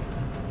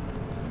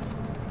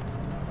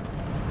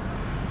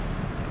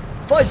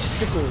 Fudge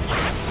stickles.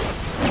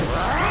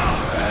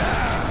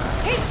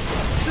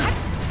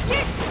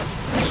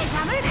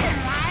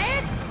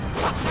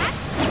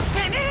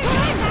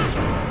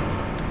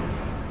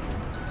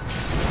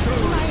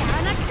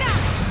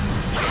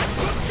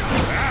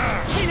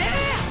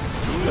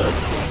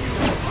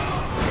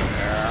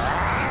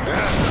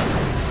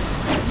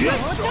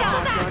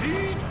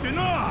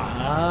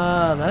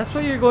 Ah, that's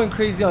why you're going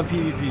crazy on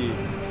PvP.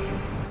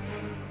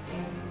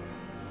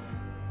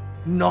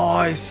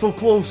 Nice, so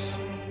close.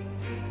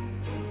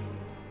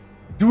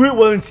 Do it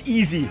when it's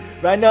easy.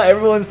 Right now,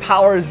 everyone's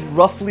power is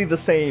roughly the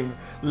same.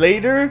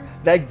 Later,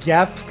 that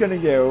gap's gonna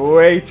get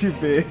way too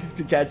big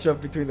to catch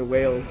up between the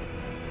whales.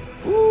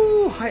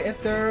 Ooh, hi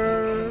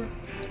Ether.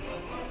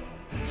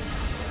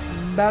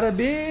 Bada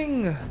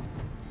bing.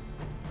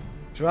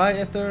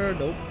 Dry Ether.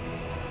 Nope.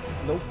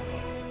 Nope.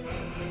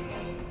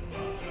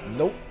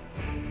 Nope.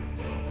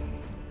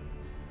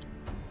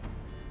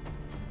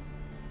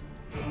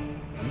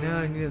 Now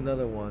I need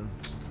another one.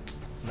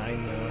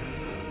 9 more.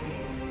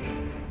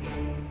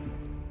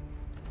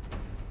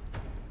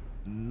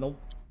 Nope.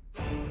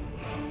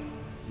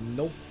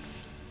 Nope.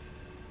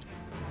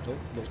 Nope,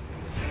 nope.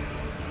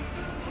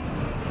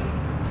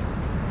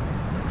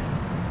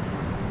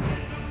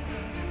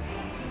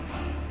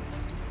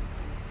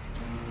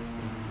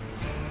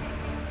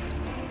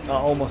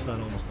 Almost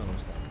done, almost done,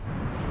 almost done.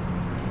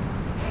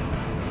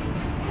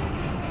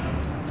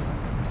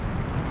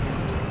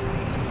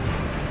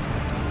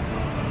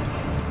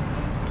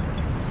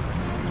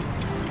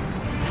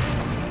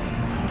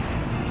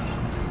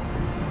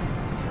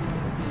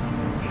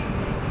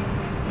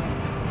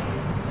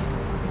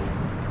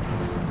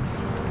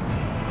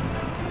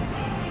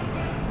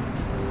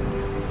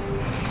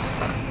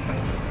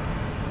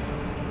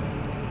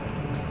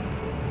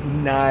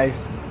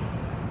 Nice.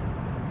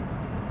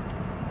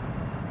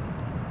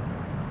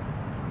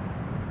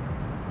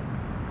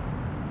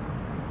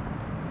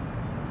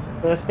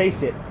 Let's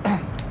face it.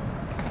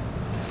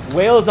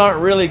 Whales aren't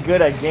really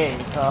good at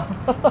games, huh?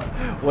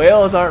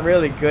 Whales aren't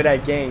really good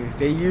at games.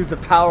 They use the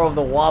power of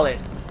the wallet.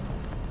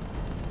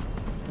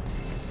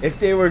 If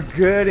they were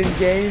good in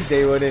games,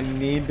 they wouldn't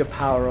need the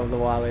power of the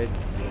wallet.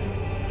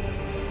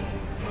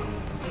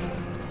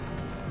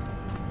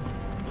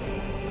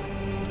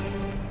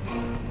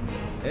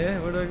 Eh,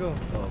 where do I go?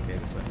 Oh, okay,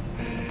 this way.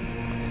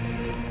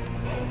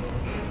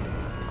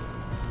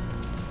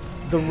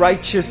 The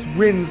righteous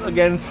wins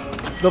against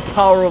the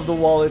power of the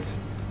wallet.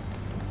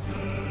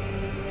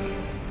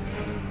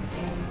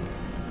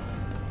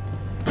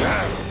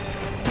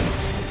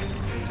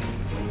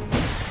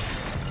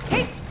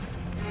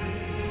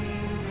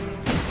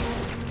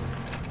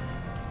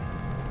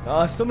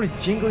 So many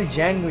jingly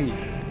jangly.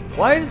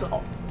 Why does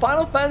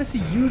Final Fantasy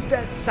use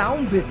that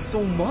sound bit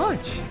so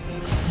much?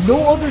 No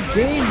other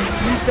game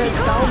used that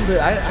sound bit.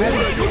 I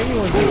haven't seen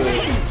anyone do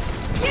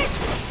it.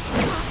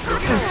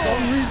 For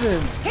some reason,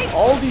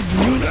 all these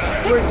new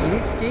Square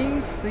Enix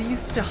games, they use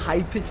such a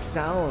high-pitched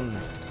sound.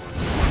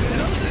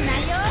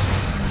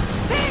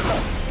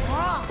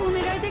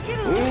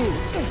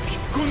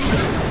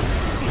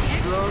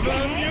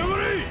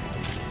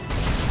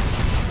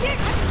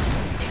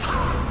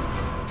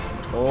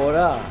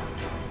 Ora!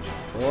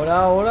 Ora,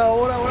 ora,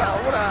 ora, ora,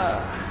 ora!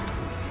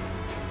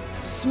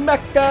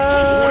 Smackdown!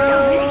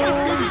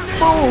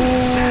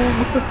 Boom!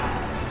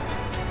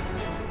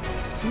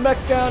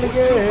 Smackdown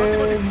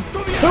again!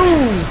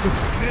 Boom!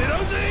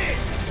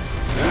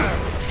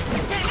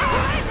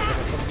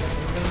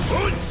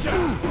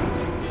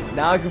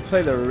 Now I can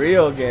play the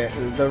real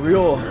game, the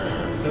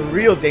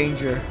real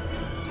danger.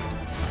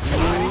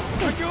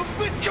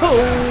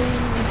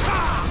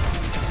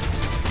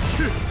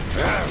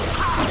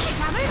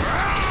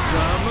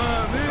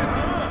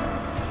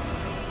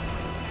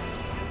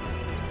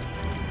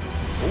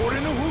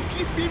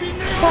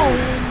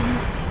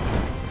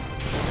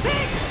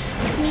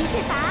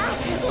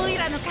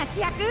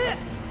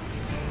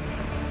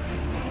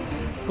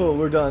 Cool,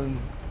 we're done.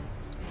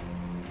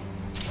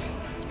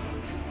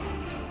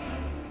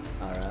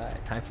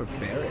 Alright, time for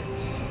Barret.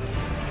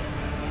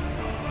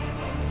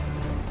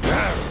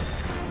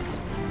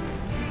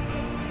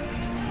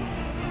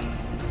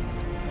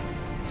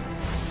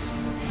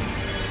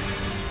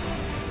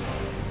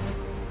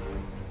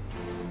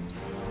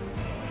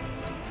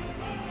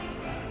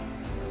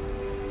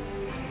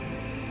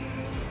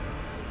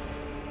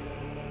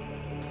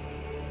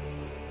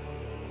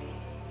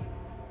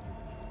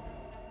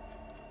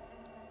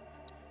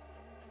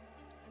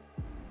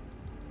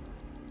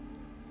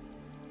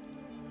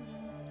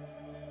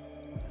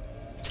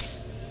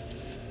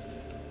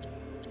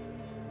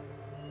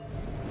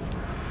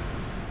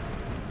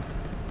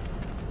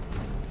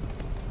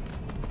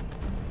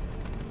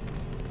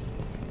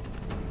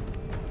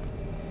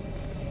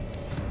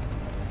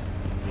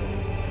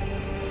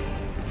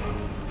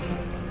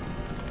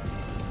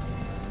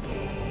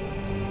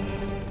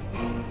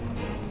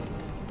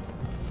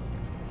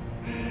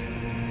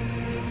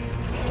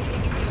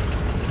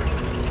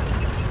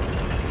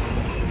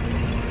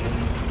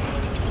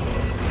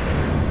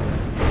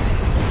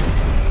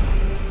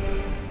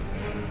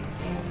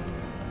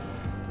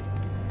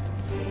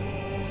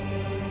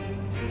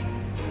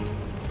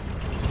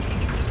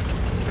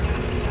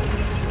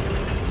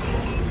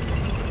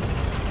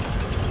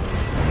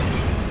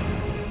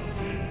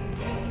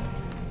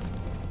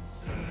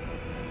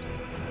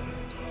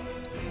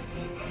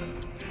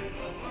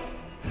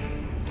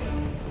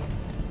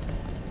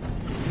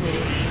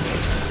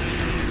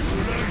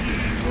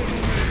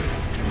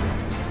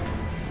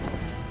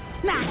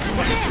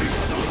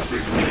 よ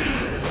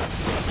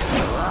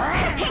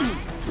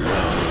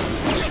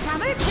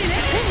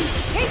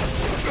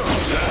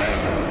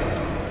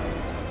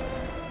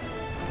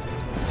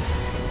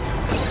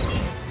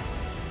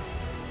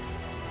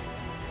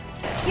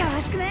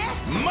ろしくね。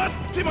待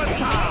ってまし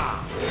た。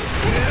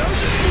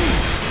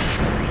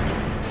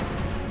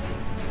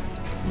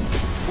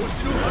星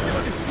の果て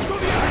まで吹き飛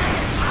びや。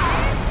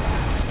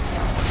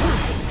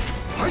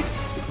はい、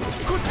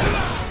こっちだ。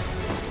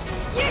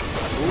イエス。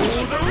ど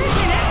うだろう。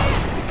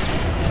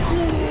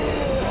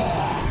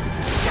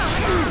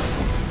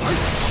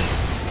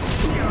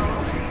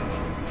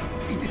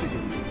いてててて。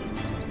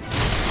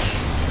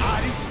あ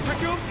りった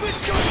けをぶっ壊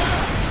す。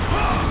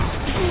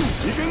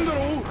いけんだろ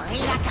う。おい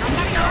ら頑張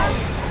るよ。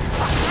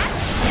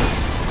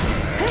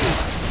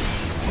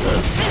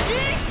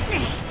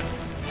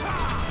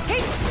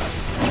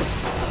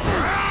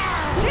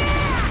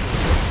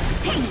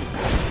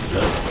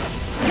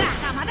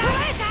仲間だ。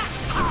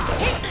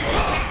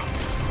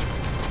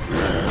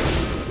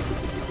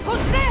こっ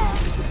ちだよ。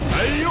は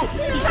いよ。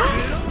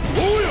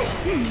おうよ。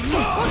こ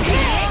っちだ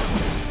よ。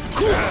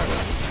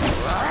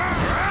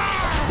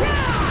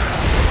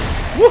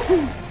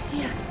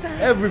やった。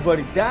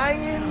 Everybody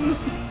dying.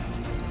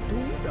 どう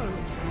だろう。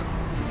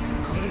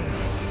彼ら苦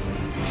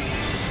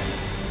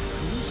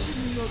し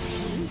みが消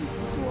える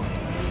ことはな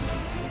い。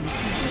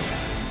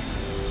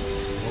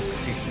目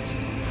的地は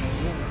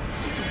もうす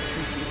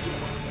ぐそこじゃ。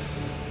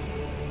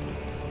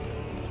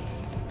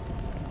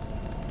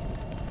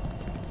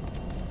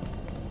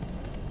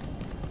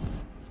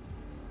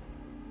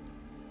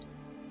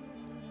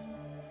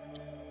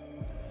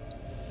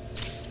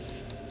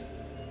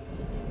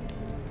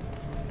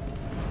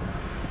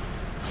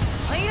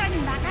おいらに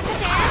任せ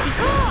て。行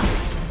こ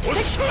う。おっ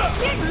しゃ。う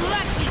わ、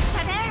切った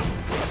ね。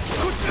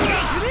こっちだ。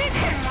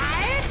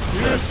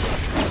よし。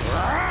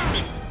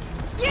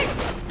よし。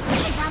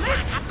刻む。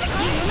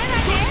緩めな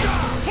いで。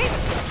へっ。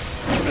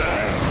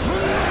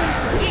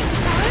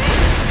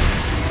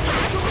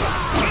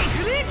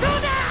グレート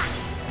だ。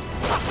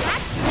そっか。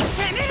攻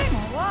めるの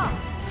を。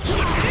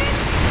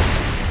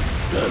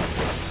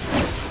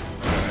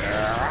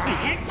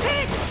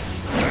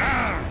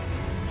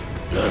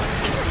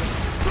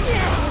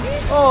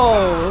Oh,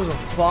 it was a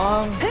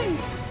bomb.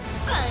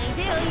 おいで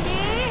おいで。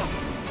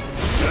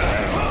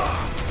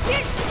よ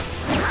し。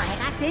これ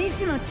が戦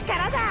士の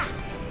力だ。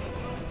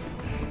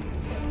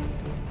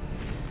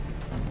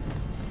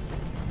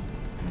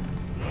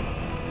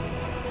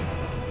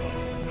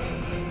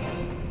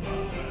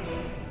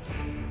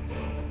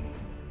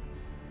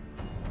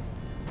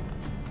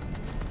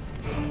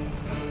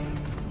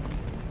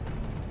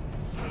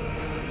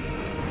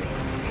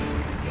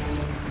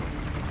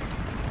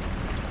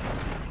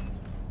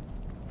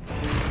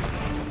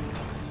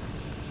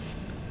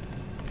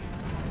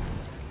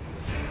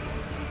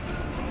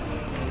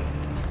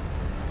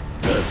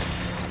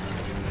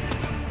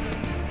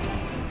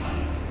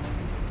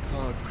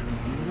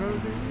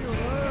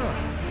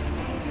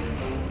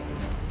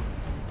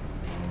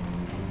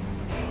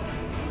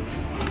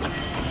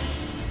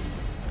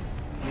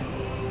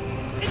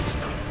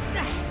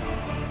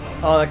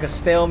Oh, like a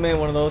stalemate,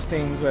 one of those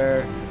things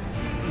where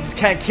you just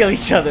can't kill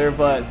each other,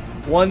 but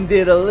one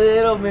did a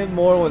little bit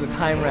more when the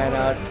time ran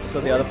out,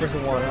 so the other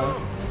person won, huh?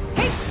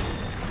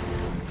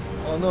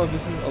 Oh no,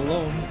 this is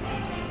alone.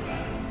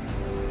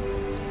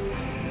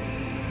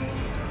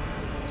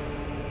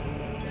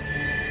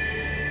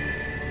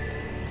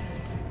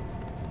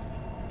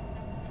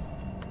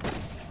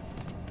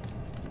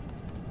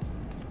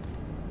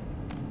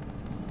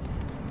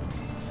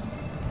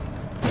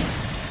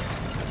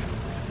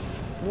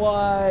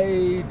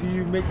 Why do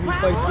you make me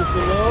fight this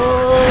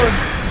alone?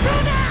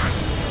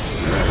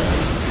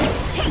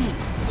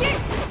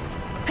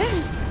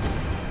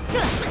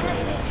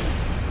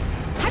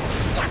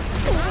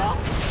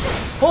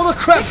 Holy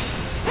crap!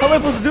 How am I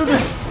supposed to do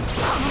this?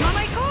 このま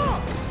ま行こ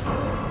う。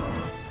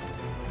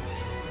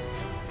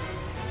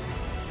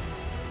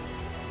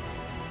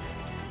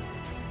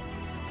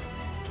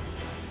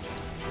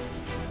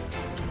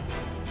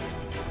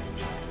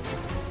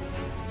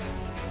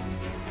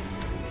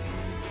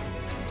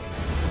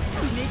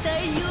冷た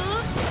いよ。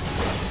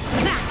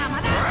仲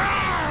間だ。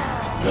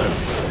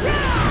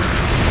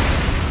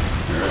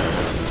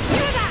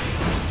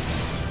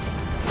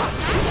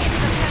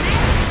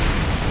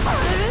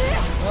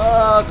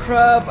Ah,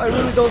 crap! I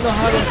really don't know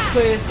how to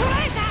play this.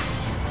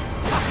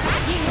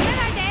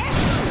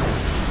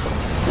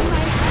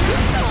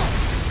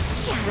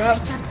 Crap.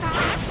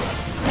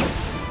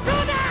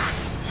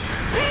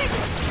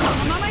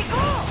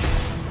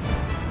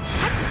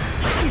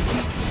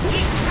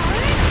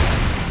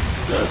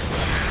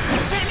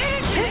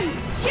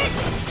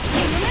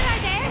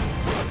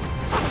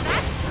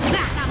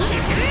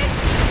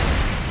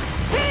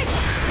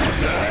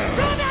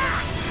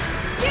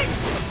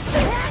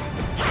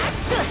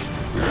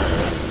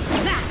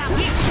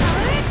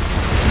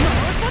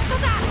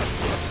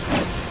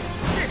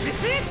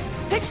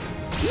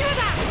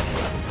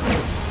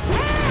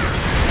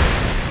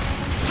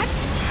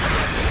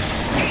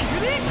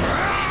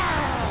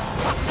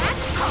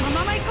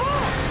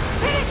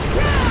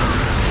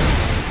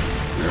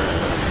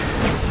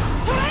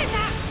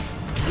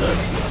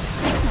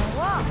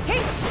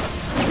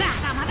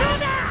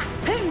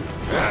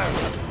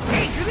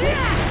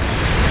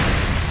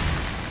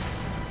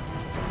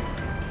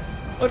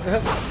 What the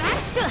hell?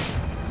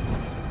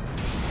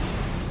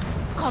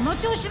 この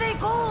調子で行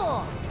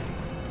こ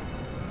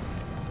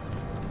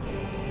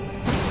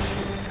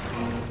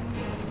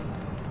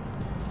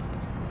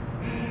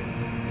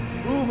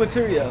う。 Ooh,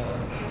 materia.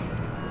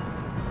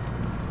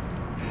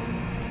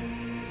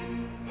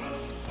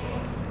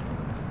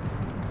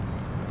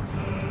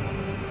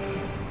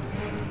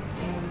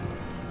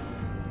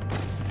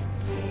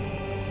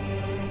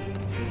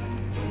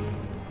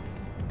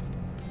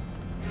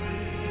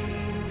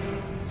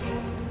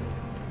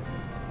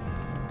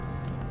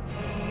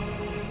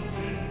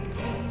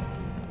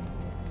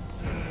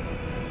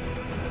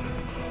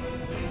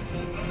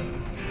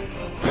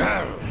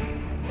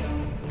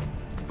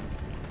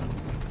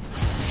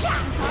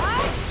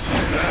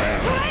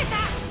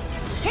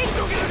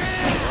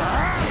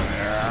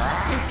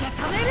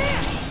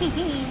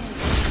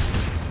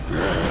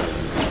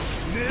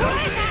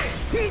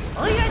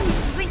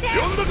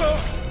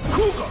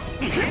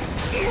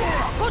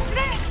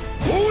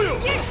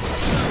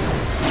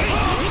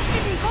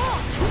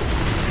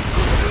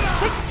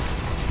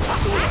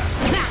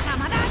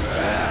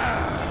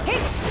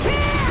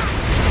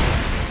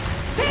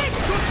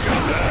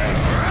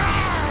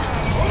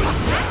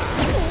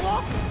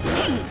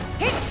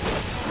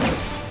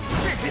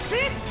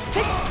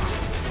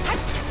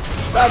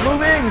 Stop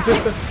moving!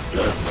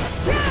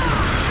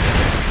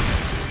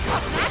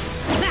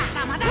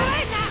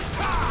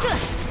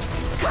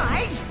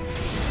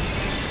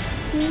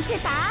 見て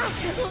た？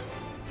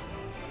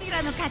ミ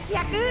ラの活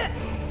躍。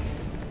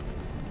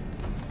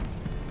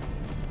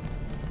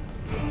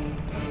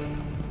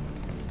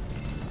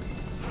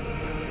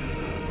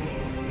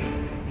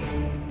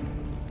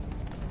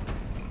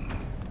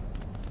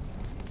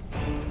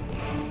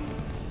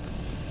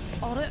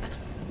あれ、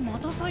ま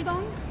た祭壇？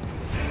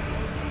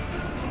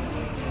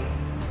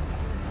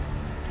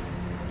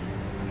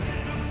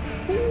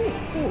ほう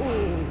ほう、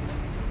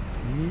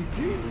似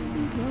ている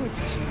が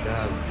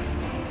違う。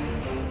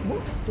もっ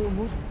と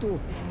もっと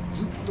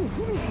ずっと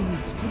古く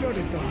に作ら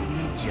れたも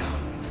のじゃ。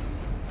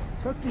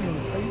さっきの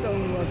祭壇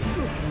は貴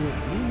族を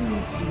封印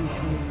する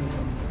ためのも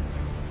の。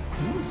こ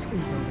の祭壇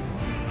は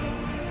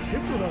セ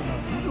トラが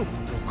貴族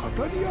と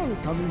語り合う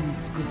ために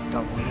作っ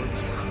たもの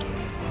じゃ。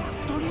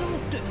語り合うっ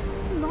て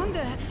なんで？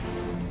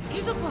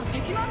貴族は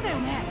敵なんだよ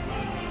ね。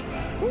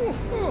ほう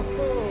ほうほ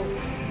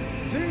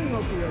う、善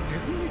悪や敵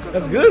味方の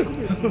That's good. 区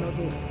別など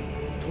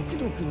時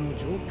々の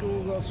状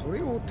況がそ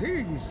れを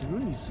定義する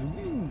に過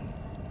ぎん。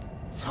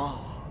さあ、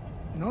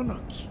七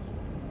木、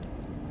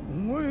お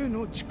前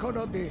の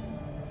力で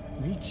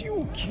道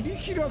を切り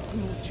開く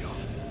のじゃ。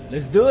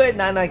 Let's do it,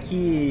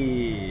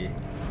 Nanaki!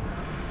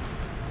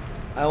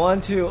 I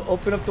want to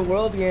open up the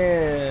world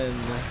again!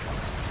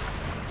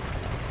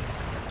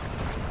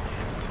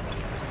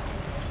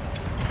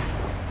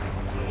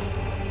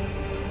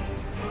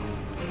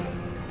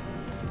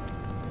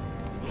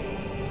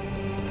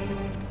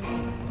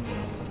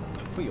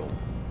 Wheel.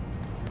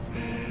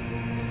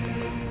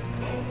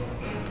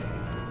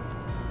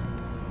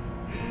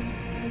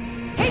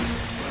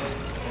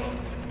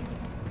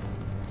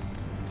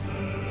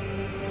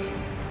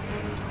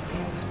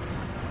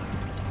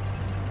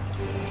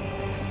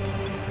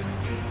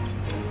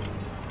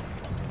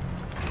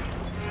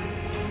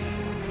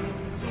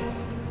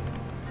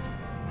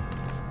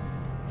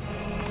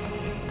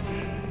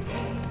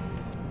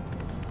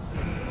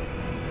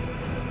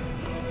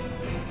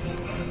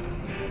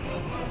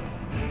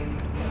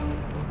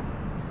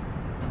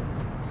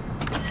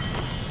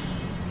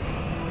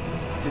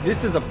 See,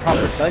 this is a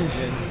proper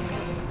dungeon.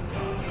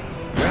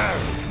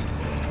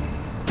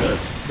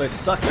 But it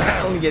sucks,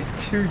 I only get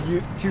two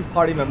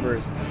party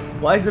members.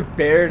 Why is it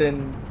Baird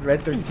and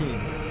Red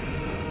 13?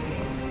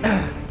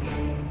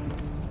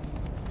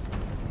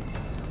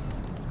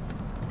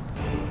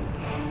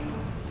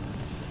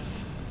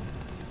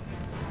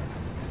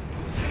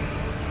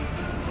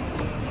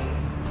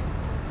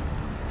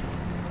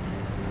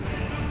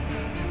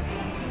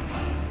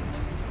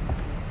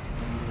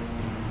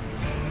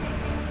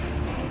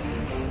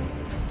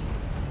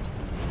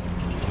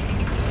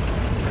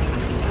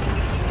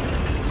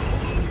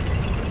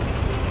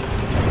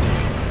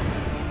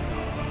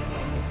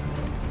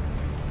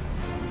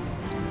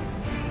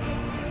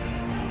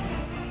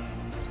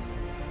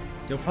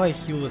 They'll probably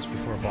heal us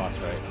before boss,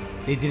 right?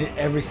 They did it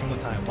every single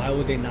time. Why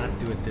would they not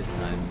do it this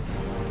time?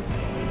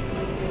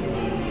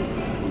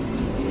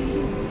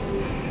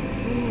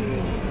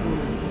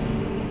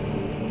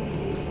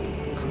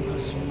 悲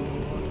しみ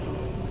は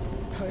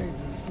絶え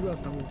ず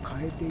姿を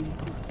変えていく。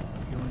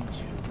45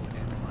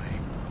年前、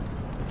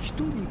一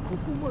人こ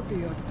こま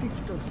でやって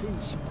きた戦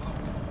士は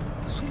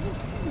その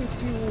全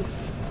てを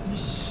一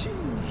身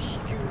に引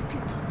き受け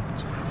たの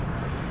じゃ。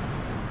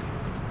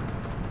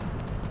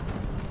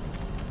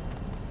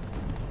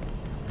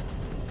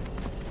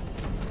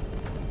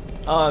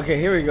Oh, okay,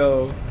 here we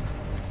go.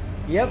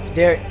 Yep,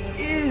 there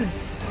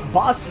is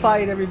boss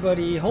fight,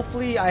 everybody.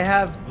 Hopefully I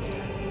have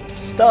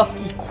stuff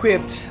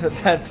equipped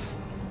that's...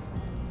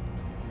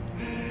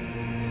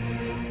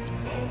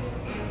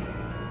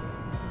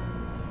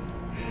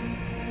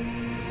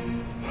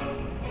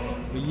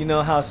 You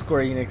know how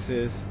Square Enix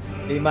is.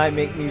 They might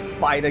make me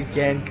fight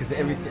again because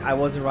everything I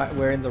wasn't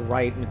wearing the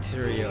right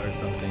material or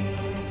something.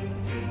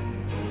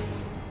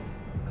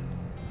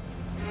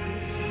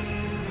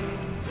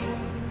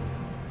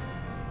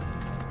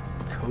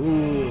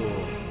 Cool.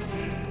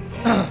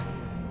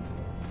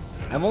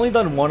 I've only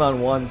done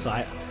 1-on-1, so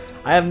I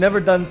have never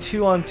done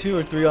 2-on-2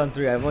 or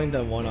 3-on-3. I've only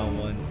done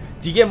 1-on-1.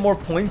 Do you get more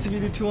points if you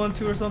do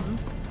 2-on-2 or something?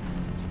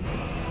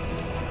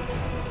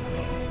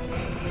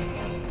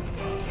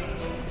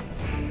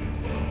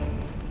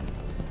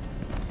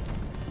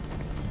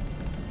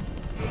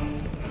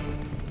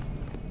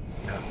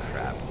 Oh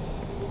crap.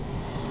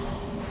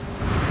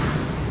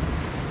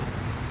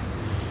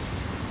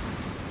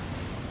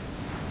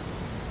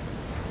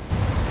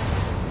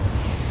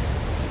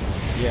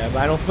 Yeah, but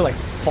I don't feel like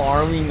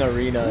farming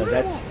arena.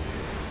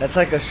 That's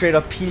like a straight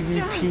up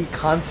PvP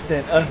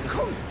constant.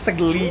 It's like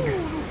League.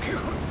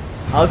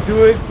 I'll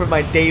do it for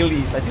my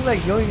dailies. I think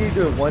like you only need to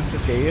do it once a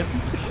day.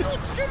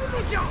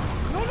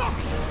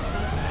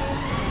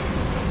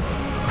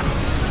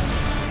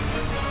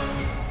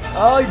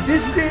 Oh,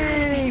 this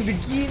thing! The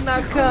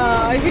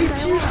Ginaka! I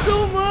hate you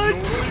so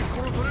much!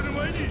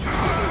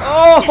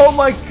 Oh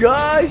my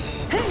gosh!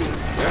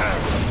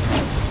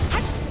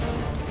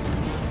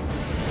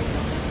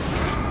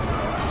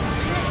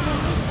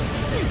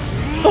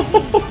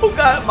 Oh,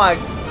 got my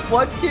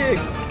butt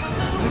kicked!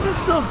 This is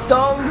so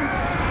dumb!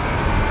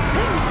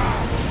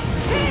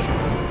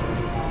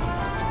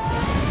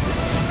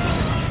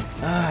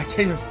 I can't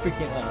even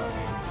freaking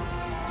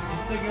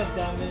It's picking up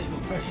damage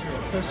with pressure.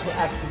 Pressure will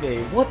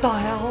activate. What the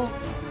hell?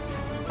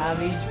 Have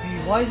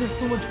HP. Why is there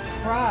so much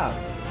crap?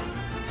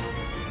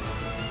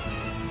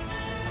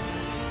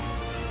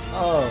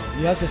 Oh,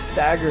 you have to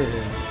stagger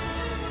him.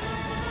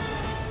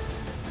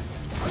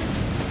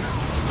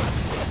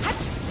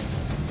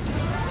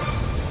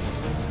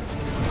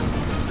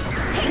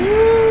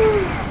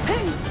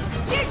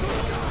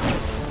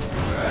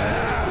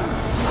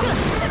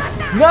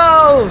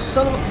 No,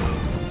 son of a...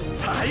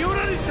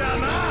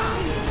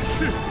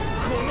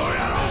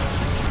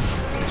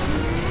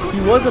 He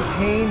was a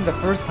pain the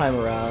first time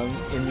around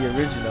in the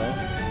original.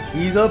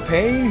 He's a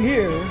pain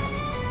here.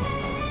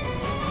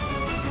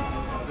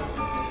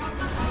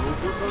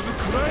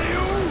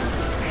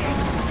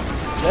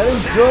 Let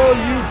him go,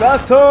 you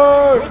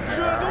bastard!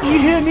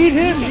 Eat him, eat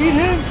him, eat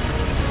him!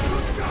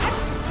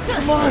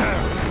 Come on!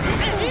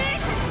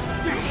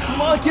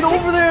 Come on, get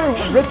over there!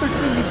 Red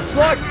 13, you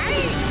suck!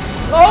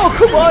 Oh,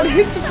 come on,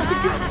 hit the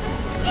freaking...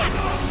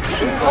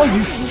 Oh,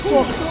 you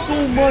suck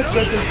so much,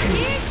 Red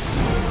 13.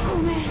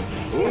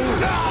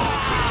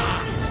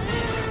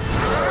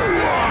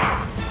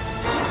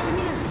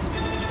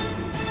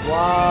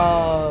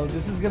 Wow,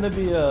 this is gonna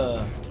be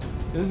a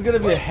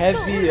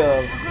heavy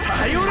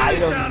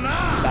item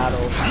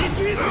battle.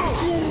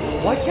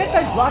 Why can't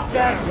I block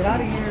that? Get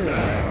out of here!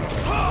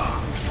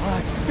 Oh,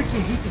 I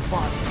freaking hate this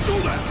boss.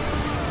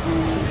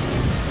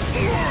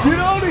 Get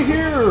out of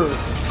here!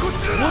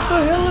 What the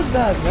hell is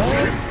that,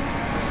 man?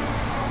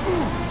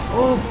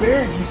 Oh,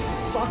 Bear, you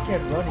suck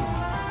at running.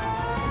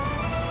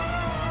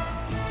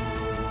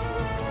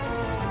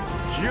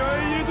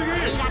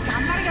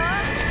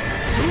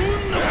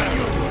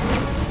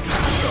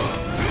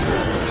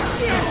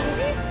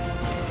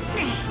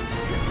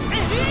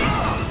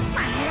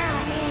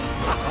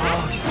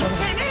 Oh, son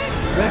of a...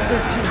 Red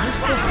 13, you're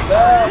so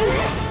bad!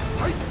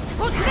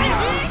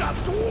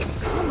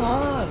 Come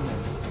on!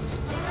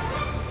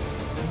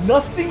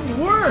 Nothing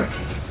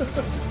works!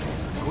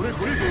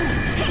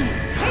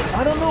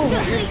 I don't know,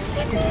 it's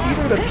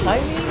either the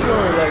timing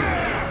or like,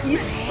 he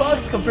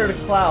sucks compared to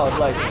Cloud,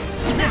 like,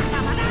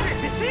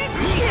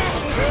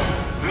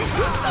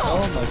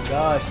 oh my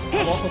gosh,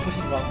 I'm also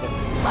pushing the wrong button.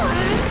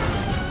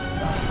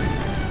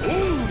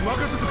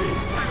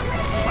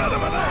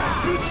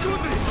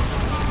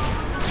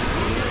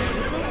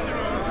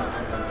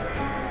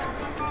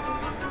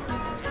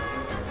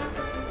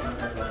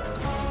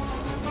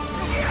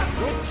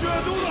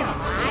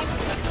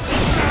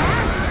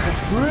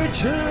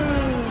 Bridges!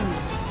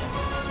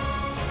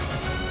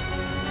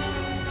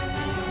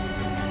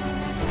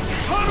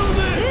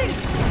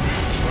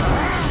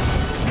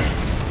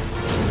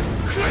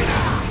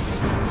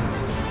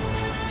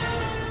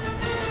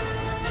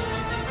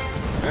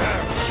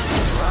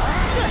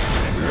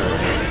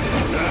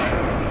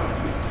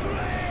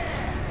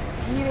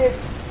 Eat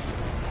it!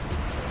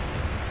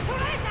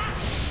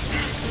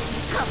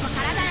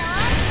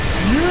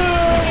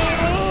 Yeah!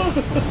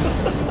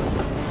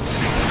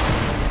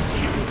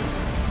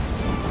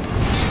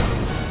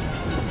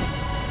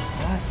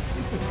 Ah,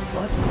 stupid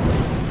button.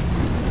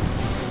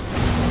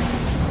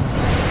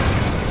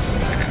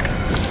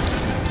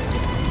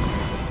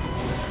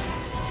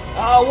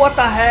 Oh, what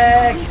the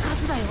heck?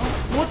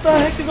 What the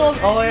heck is all?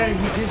 Oh yeah, he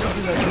did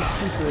something like this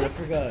stupid. I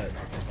forgot.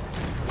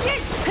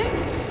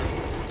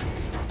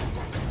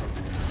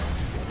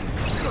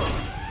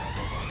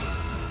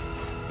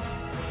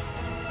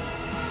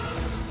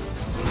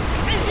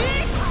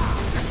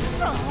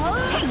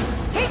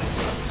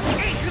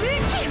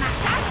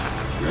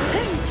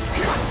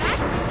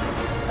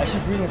 I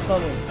should bring a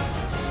summon.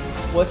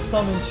 What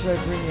summon should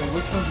I bring in?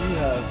 Which one do you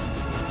have?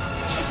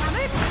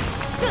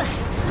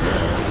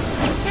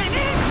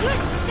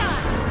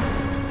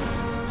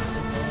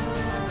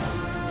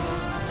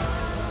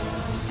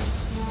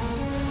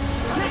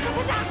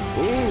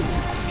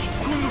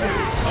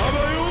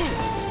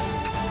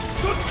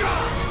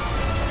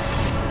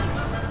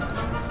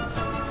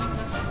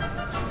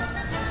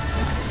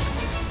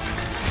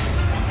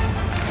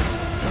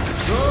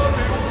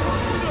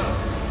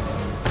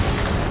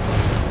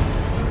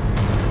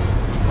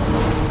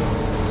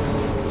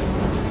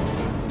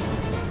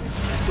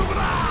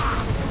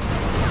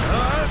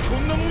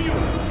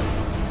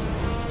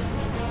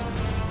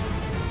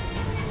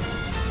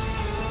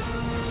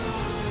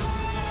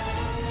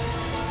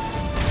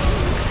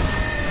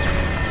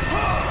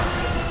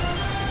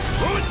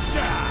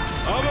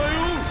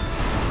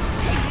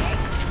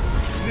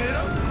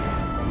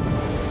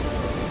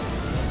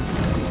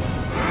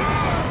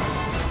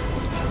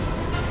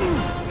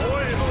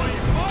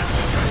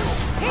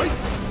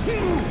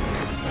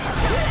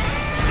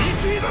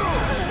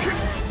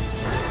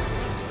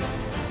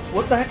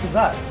 What the heck is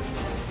that?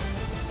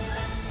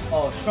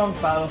 Oh,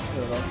 shrunk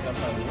battlefield. Okay, I'm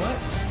like, what?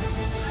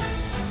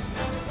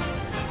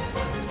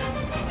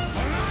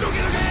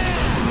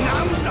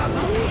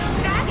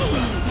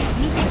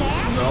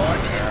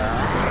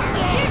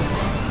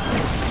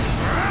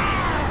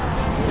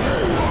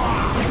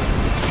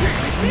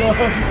 No.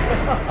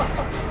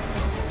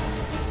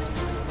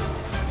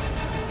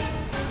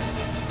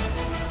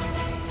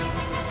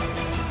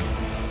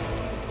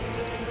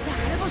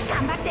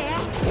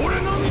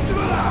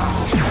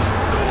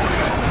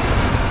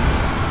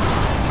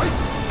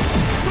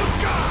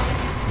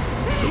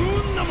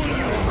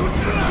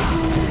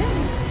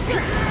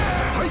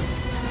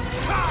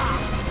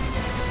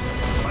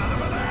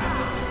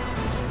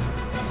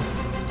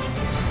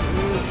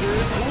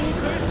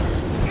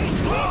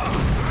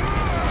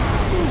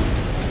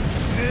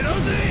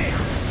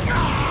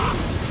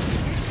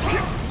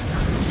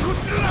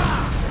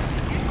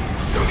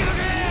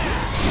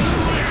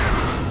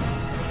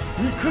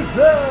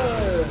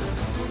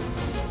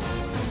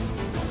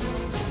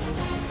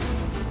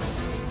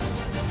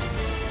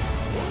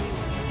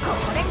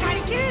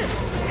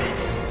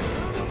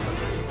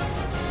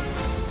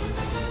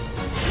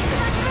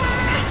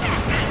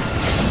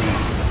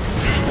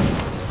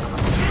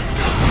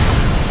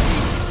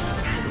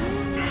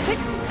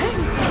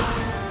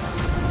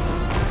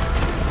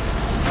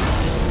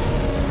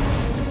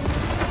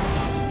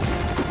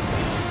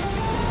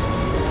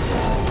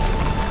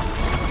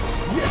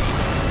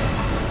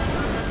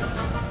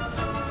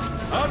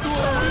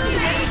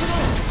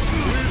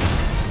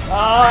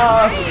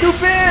 Ah,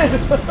 stupid!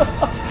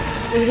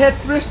 It hit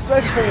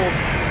threshold.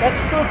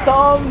 That's so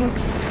dumb.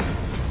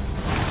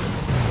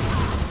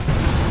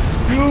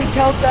 Dude,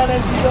 count that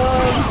as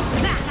done.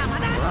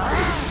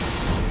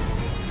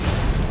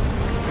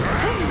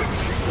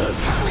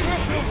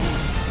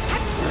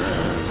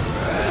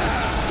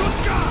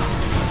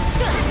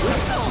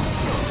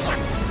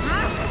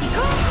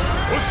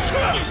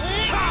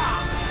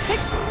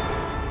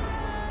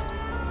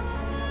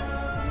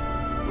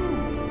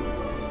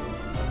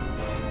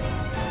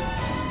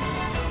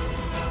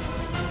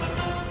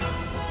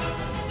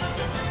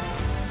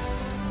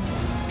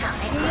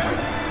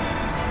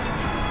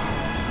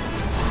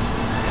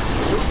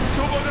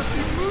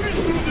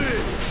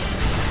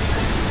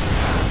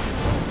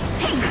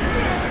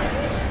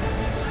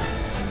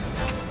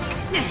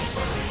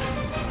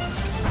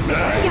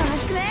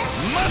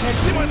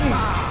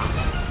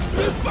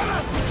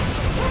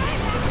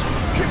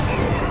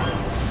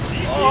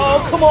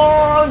 Oh, come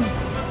on!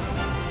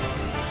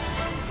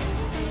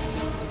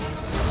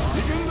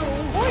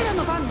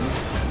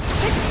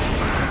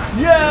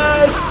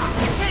 Yes!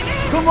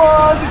 Come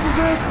on, this is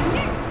it!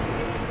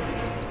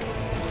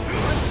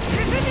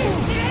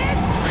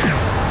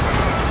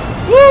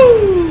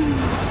 Woo!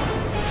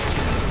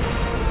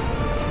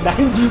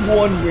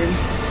 91 wins.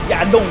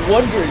 Yeah, no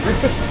wonder.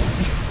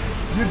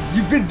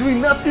 You've been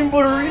doing nothing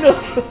but arena.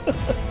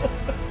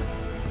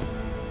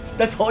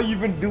 That's all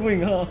you've been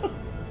doing, huh?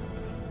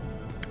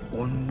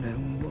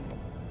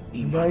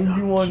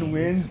 91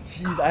 wins?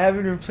 Jeez, I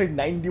haven't even played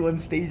 91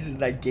 stages in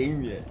that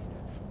game yet.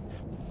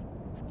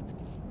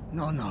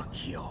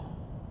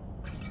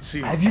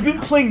 Have you been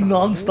playing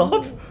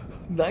non-stop?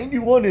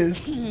 91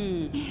 is...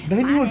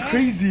 91's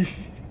crazy.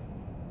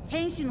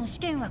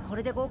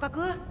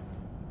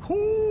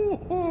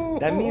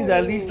 That means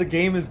at least the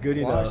game is good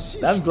enough.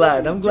 I'm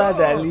glad that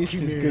at least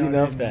it's good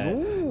enough that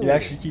you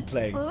actually keep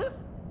playing.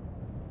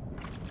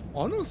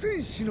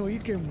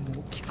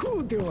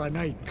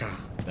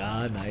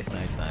 Ah, nice.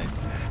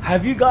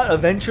 Have you got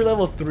adventure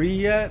level 3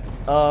 yet?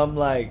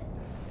 Like,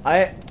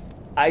 I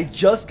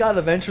just got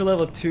adventure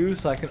level 2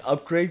 so I can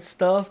upgrade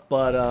stuff,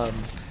 but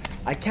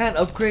I can't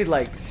upgrade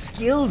like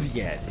skills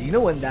yet. Do you know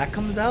when that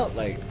comes out?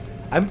 Like,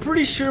 I'm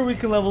pretty sure we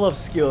can level up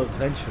skills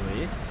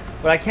eventually,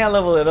 but I can't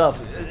level it up.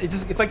 It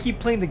just, if I keep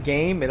playing the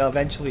game, it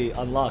eventually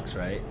unlocks,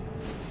 right?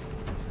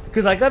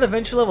 Because I got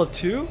adventure level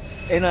 2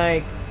 and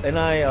I and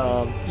I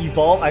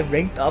evolved. I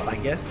ranked up, I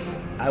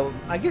guess.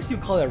 I guess you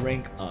call it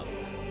rank up.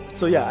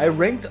 So yeah, I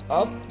ranked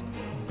up,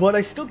 but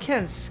I still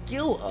can't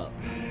skill up.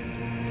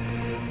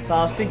 So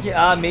I was thinking,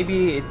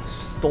 maybe it's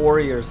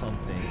story or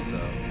something. So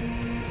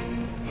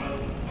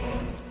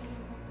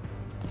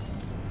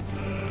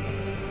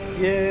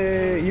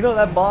yeah, you know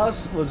that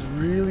boss was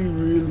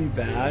really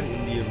bad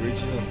in the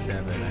original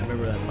 7. I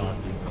remember that boss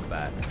being so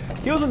bad.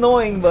 He was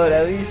annoying, but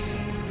at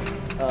least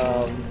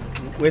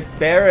with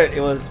Barrett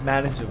it was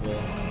manageable.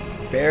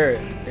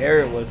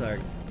 Barrett was our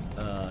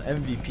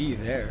MVP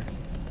there.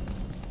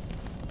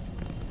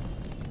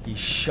 He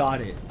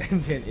shot it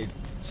and then it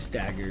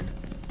staggered.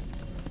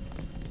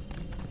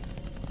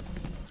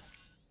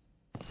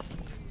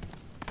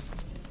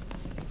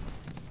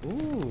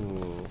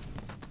 Ooh.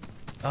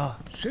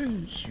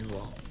 戦士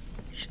は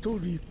一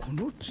人こ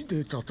の地で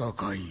戦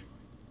い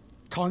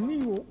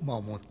谷を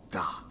守っ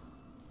た。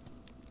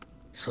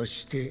そ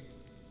して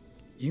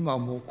今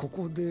もこ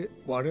こで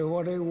我々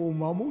を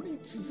守り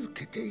続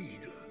けてい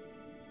る。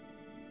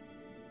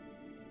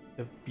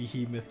 The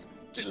behemoth.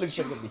 It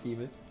looks like a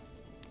behemoth.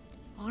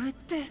 あれっ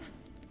てあ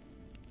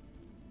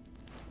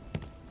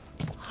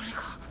れ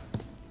が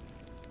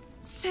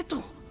瀬戸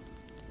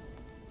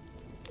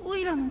オ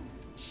イラの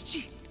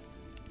父。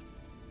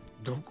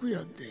毒矢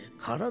で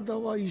体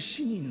は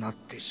石になっ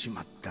てし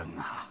まった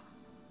が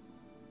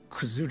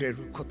崩れ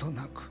ること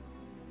なく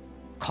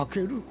欠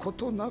けるこ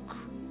となく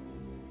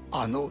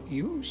あの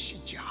勇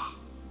士じゃ。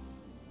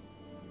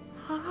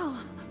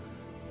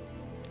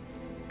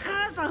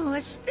母さん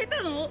は知って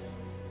たの？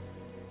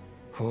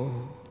ほ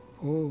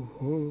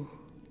う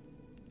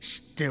知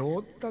ってお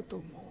ったと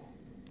思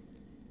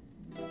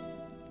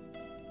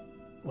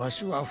う。わ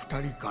しは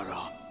二人か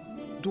ら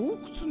洞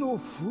窟の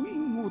封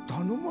印を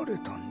頼まれ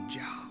たんじ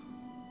ゃ。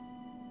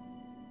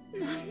な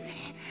んで教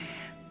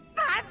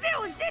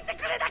えて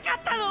くれなか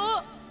った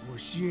の？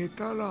教え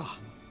たら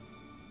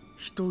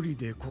一人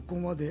でここ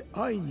まで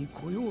会いに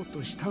来よう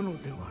としたの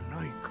では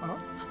ないか。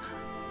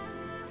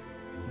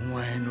お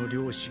前の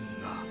両親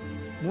が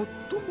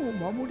最も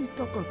守り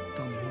たかっ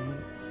たもの、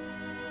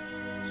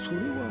それ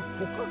は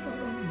他なら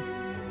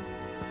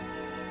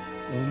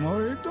ぬ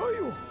お前だ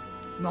よ、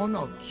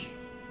七木。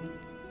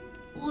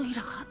オイ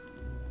ラが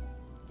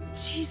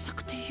小さ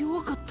くて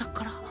弱かった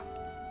から。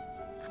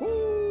ほう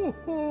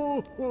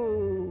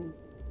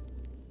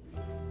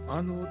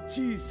あの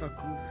小さく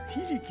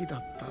非力だ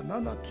った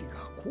七木が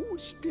こう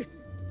して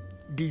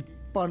立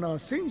派な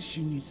戦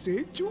士に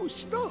成長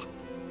した。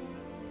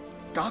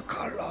だ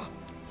から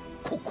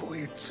ここへ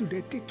連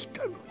れてき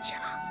たのじ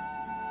ゃ。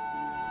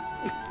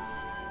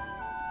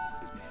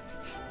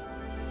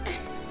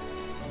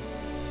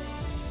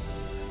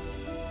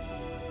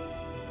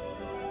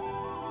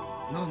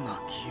七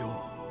木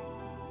よ、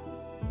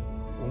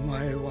お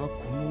前は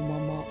この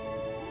まま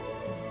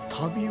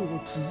旅を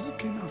続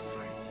けなさい。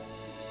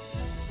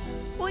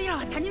オイラ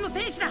は谷の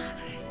戦士だ。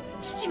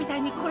父みた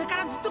いにこれか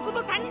らずっとこ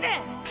の谷で。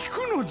聞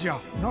くのじゃ、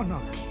七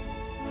木。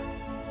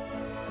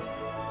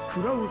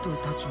クラウド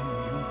たちの言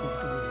うこ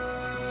と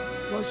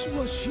をわし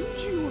は信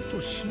じようと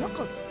しな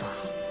かった。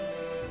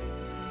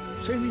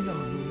セミナー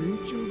の連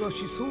中が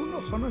しそう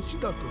な話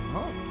だと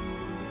な。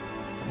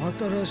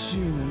新しい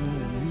ものを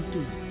見て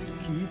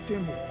聞いて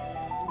も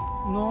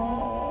な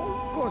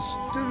んか知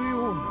ってる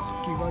ような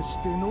気が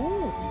して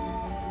の。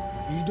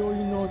偉大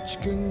な知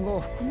見が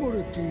含ま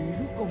れてい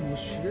るかも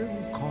しれん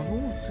可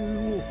能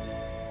性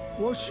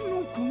をわし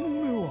のこの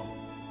目は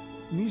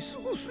見過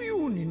ごす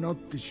ようになっ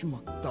てしま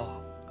った。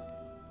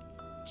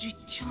じっ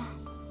ちゃん、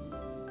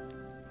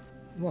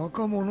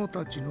若者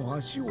たちの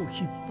足を引っ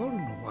張る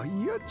のは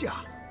嫌じ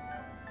ゃ。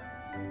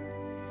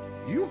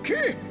行け、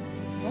七木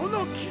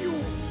よ。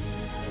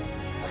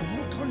こ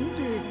の谷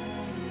で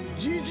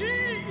じじい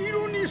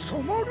色に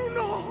染まる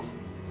な。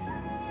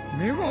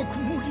目が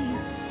曇り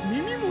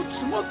耳も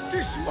詰まっ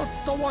てしまっ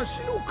たわ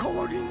しの代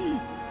わりに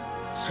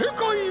世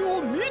界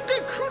を見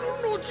てく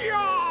るのじゃ。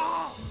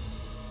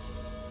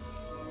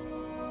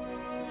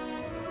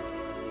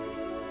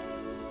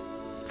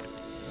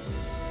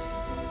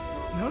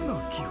七木を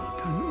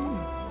頼む。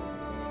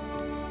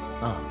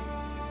ああ、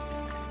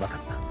わかっ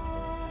た。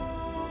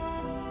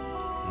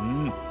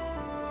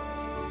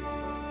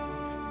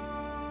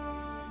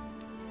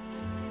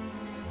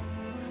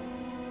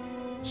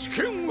試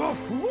験は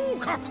不合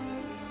格。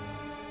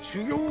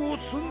修行を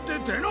積んで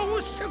出直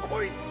して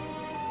こい。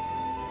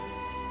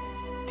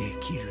で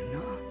きる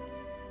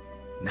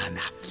な、七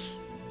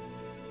木。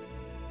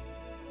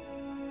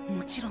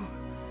もちろん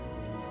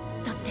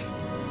だって。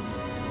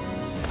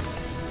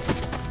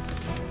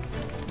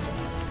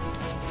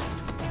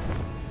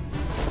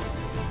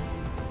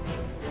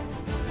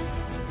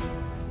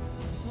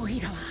オ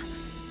イラは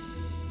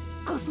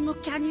コスモ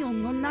キャニオ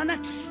ンの七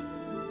木、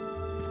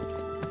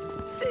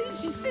戦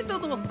士瀬戸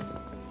の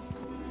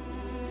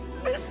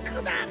息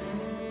子だ。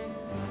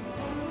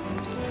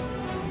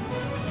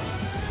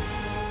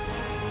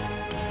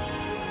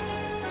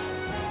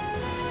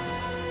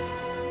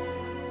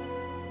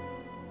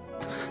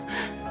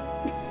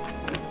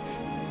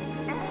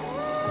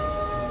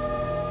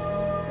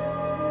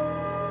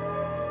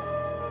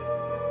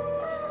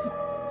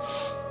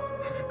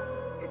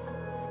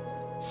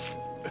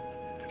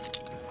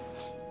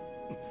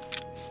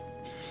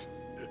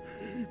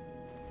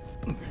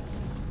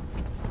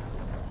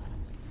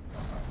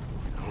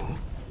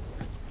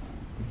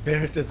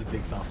Barrett is a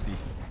big softie.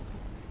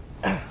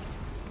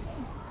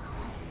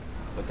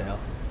 What the hell?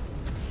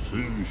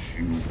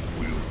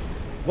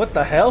 What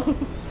the hell?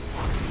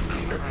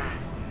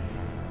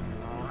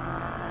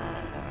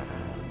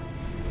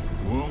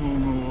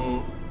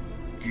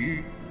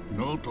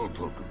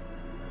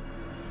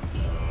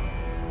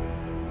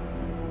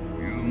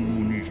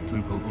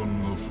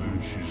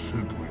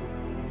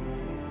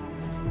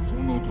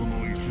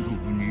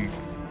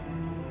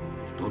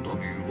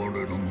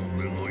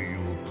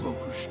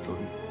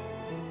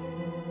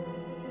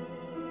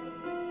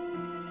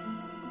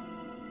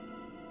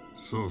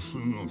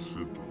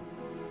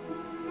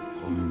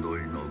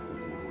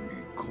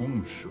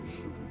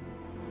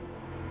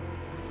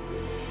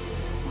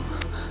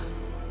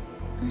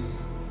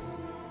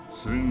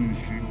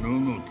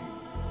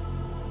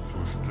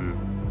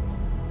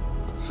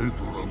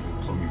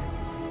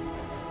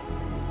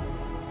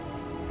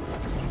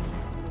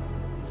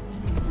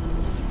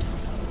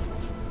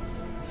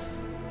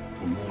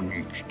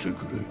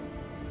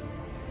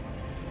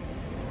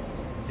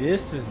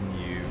 This is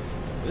new.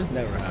 This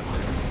never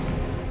happened.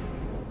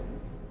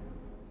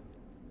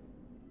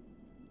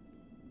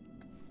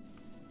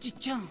 じっ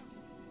ちゃん。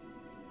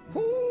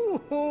ほう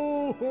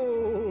ほうほ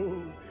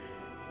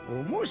う。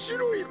面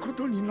白いこ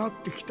とになっ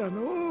てきた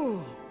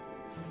の。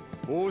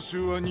報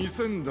酬は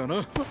2000だ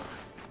な。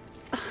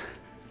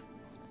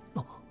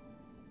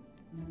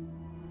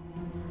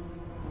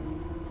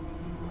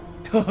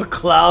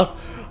Cloud.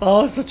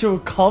 Oh, such a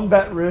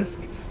combat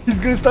risk. He's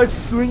gonna start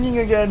swinging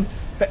again.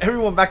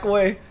 Everyone back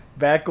away.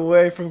 Back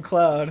away from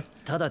Cloud.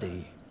 ただでい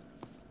い。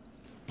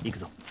行く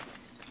ぞ。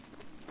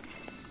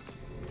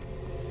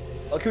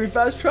Oh, can we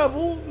fast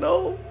travel?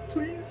 No,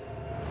 please.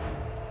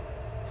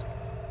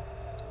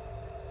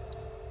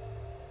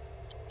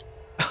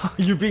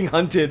 You're being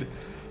hunted.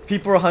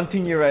 People are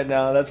hunting you right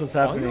now. That's what's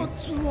あ happening. や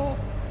つは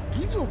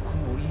貴族の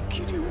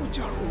生き量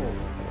じゃろう。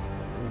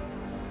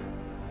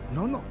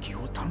七木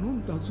を頼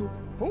んだぞ。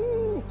ほ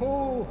う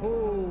ほう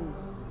ほ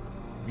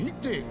う。見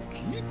て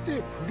聞い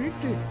て触れ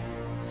て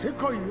世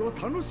界を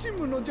楽し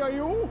むのじゃ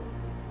よ。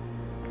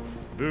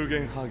ルーゲ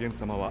ンハーゲン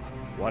様は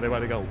我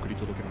々が送り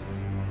届けま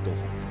す。どう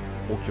ぞ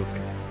お気をつけ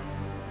て。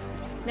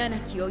七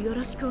木をよ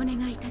ろしくお願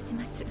いいたし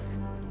ます。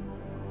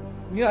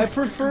 Yeah, I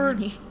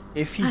preferred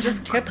if he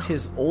just kept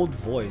his old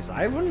voice.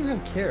 I wouldn't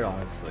have cared,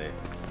 honestly.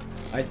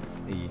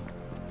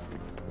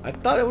 I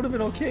thought it would have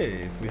been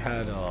okay if we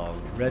had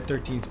Red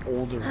 13's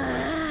older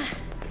voice.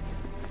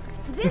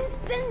 全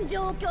然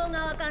状況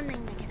がわかんない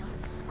んだけど、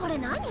これ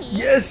何？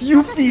 Yes,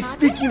 Yuffie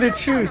speaking the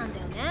truth.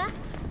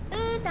 ウ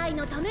ータイ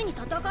のために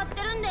戦っ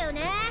てるんだよ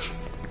ね。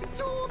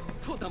ちょっ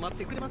と黙っ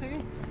てくれません？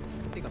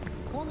てか普通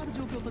怖がる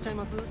状況とちゃい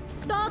ます？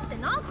だって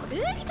なんか礼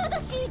儀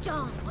正しいじゃ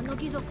ん、あの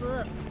貴族。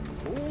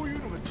そうい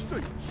うのが実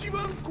は一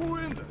番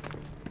怖えんだ。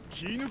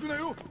気抜くな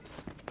よ。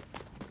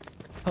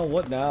Oh,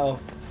 what now?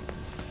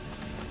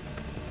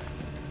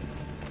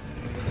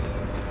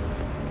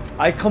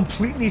 I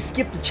completely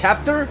skipped the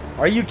chapter?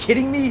 Are you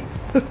kidding me?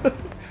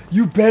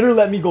 You better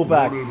let me go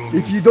back.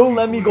 If you don't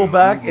let me go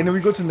back and then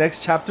we go to the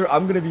next chapter,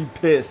 I'm gonna be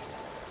pissed.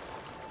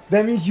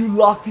 That means you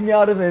locked me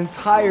out of an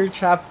entire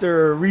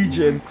chapter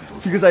region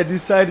because I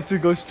decided to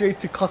go straight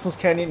to Cosmos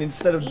Canyon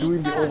instead of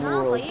doing the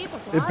overworld.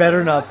 It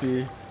better not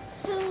be.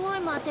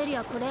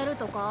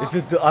 If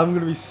it do, I'm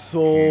gonna be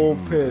so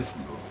pissed.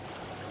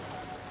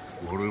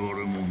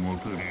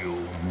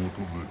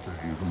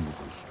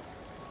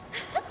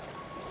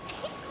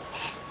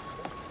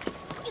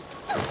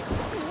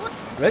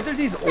 Red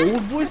 13's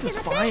old voice is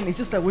fine, it's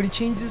just that when he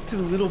changes to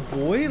a little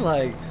boy,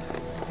 like,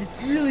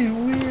 it's really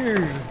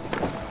weird.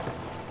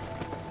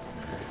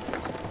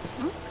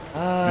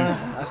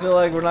 I feel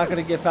like we're not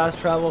gonna get fast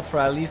travel for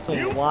at least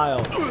a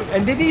while.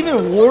 And they didn't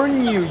even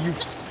warn you,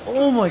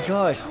 oh my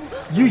gosh.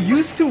 You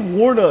used to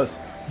warn us,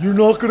 you're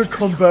not gonna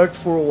come back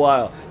for a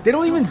while. They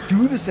don't even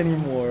do this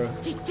anymore.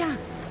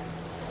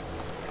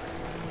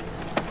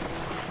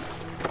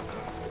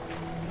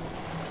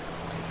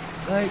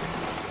 Like,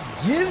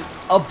 give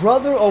a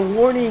brother a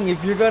warning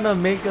if you're gonna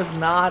make us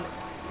not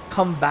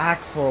come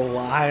back for a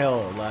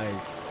while. Like,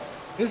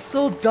 it's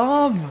so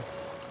dumb.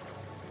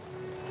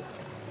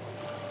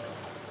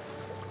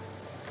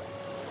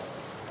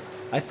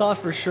 I thought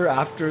for sure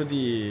after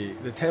the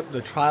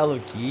trial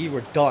of Gi,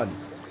 we're done.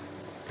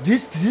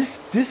 This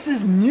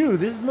is new.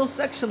 There's no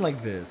section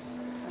like this.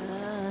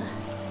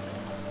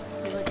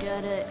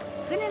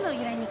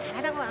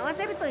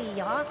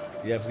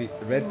 Yeah, please.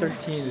 Red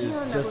 13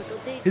 is just,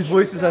 his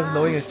voice is as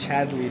annoying as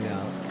Chadley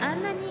now.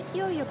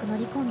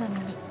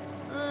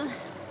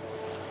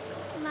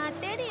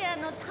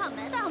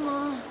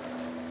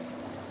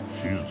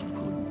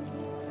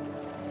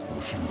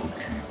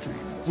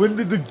 When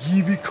did the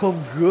Gi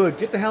become good?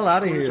 Get the hell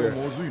out of here.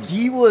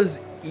 Gi was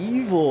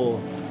evil.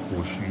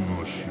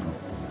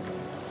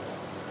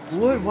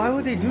 What? Why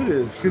would they do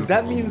this? Because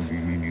that means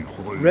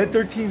Red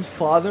 13's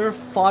father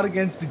fought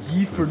against the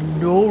Gi for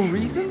no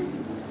reason?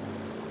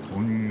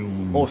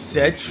 Oh,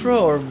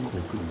 Cetra or...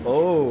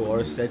 Oh, or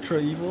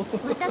Cetra evil?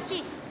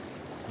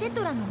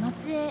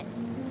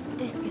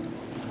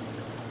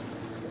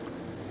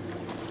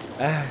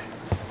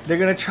 They're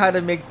gonna try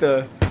to make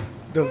the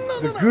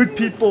good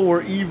people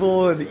were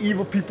evil and the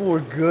evil people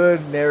were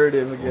good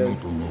narrative again.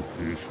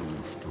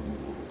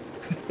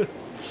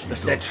 The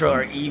Cetra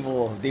are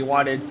evil. They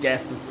wanted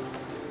death.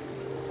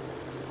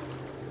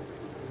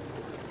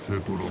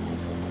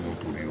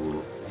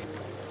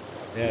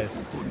 Yes.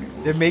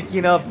 They're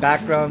making up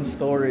background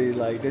story,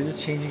 like they're just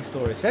changing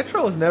story.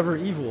 Cetra was never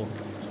evil.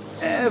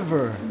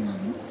 Ever.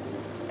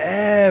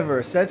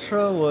 Ever.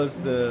 Cetra was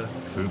the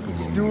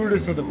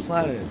stewardess of the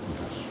planet.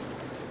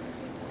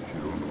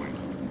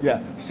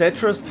 Yeah,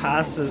 Cetra's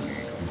past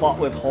is fought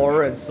with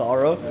horror and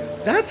sorrow.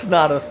 That's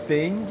not a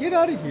thing. Get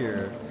out of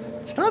here.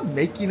 Stop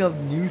making up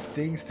new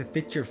things to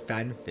fit your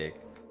fanfic.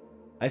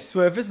 I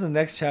swear, if it's the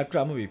next chapter,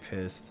 I'm gonna be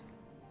pissed.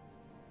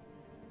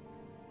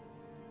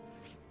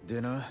 で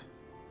な、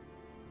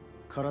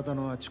体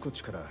のあちこ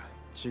ちから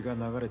血が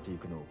流れてい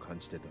くのを感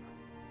じてた。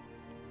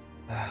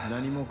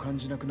何も感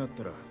じなくなっ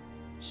たら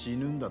死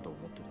ぬんだと思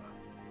って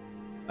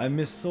た。I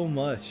missed so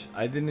much.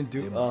 I didn't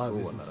do. Oh,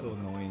 this is so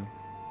annoying.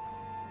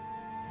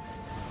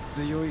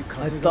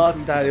 I thought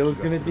that it was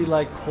gonna be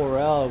like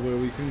Corel, where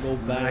we can go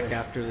back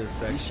after this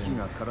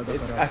section.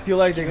 I feel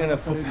like they're gonna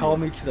propel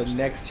me to the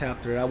next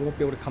chapter, and I won't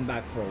be able to come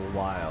back for a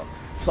while.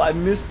 So I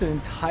missed the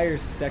entire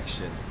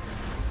section.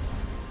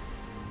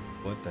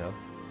 What the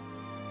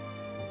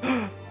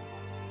hell?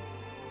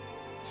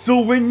 So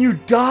when you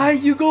die,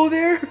 you go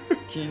there?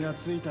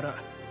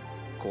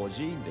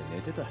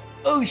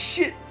 Oh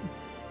shit!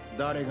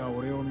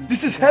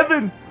 This is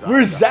heaven!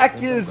 Where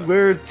Zack is,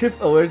 where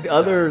where the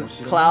other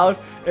Cloud,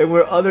 and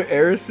where other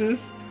Eris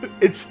is.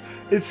 It's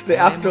the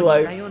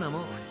afterlife.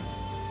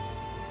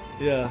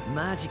 Yeah.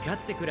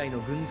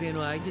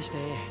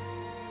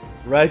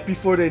 Right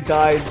before they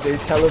died, they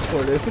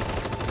teleported.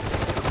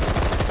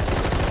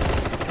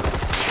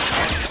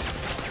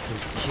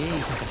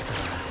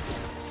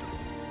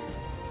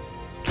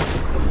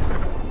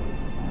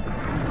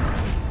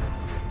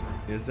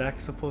 Is Zack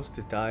supposed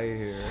to die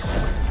here?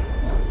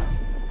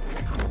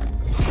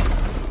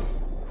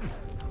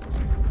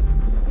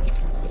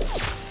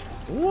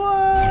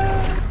 What?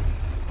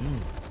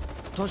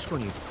 確か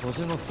に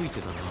風が吹い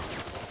てたな。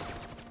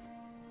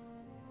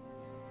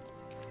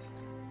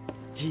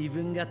自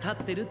分が立っ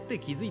てるって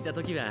気づいた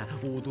時は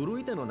驚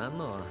いたのなん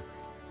の。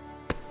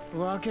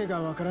わけ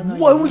がわからない。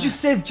Why would you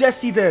save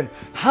Jesse then?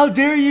 How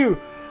dare you?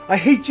 I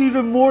hate you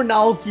even more,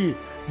 Naoki.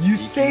 You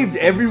saved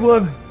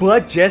everyone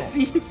but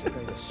Jesse?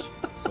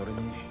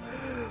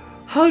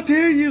 How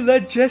dare you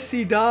let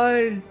Jesse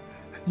die?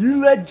 You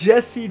let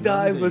Jesse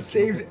die but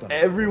saved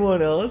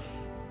everyone else?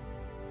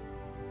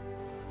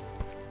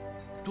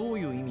 どう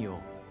いう意味よ?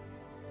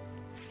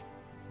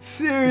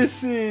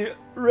 Seriously,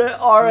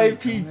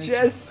 R.I.P.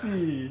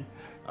 Jesse.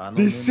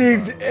 They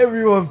saved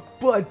everyone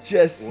but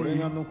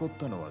Jesse.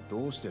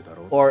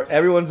 Or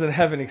everyone's in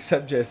heaven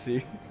except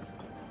Jesse.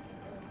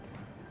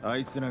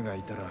 Wedge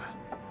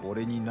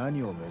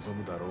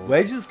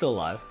is still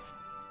alive.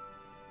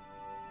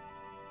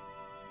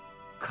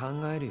 考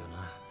えるよな。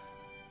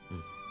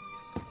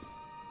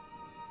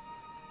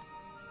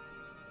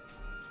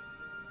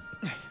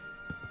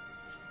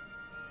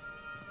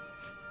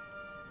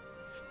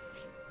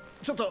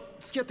ちょっと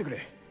付き合ってく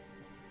れ。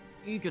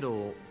いいけ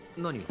ど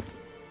何を?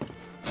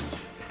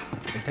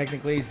 And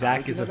technically,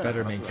 Zack is a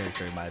better main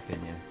character in my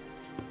opinion.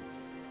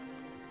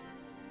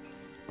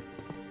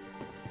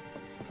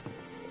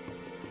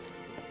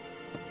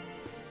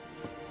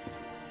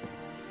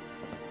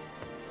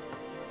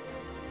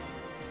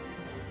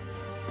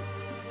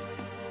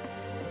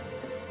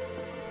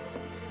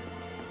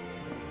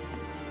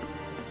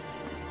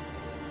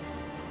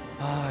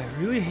 I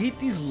really hate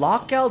these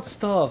lockout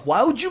stuff.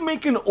 Why would you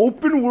make an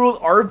open world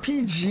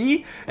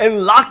RPG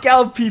and lock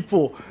out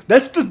people?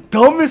 That's the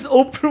dumbest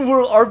open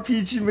world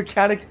RPG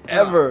mechanic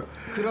ever.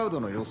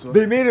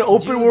 They made an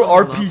open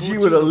world RPG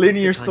with a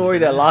linear story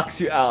that locks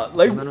you out.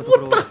 Like, what the?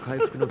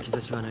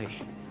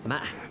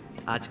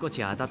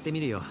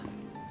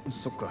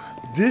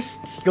 This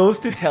goes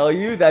to tell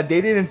you that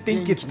they didn't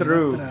think it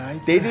through.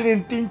 They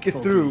didn't think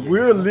it through.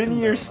 We're a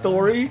linear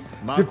story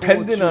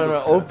dependent on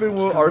an open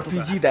world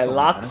RPG that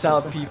locks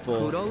out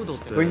people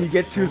when you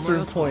get to a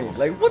certain point.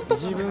 Like, what the?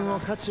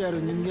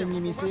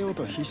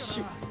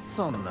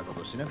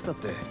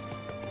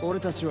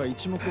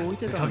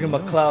 They're talking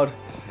about Cloud.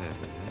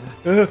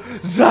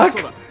 Zack!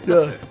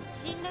 Yeah.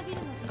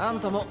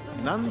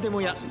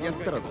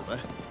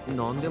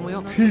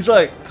 He's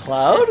like,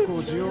 Cloud?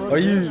 Are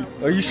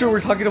you sure we're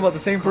talking about the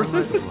same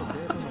person?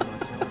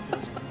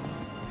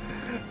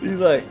 He's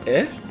like,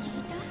 eh?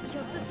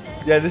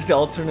 Yeah, this is the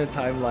alternate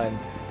timeline.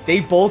 They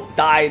both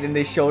died and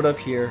they showed up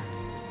here.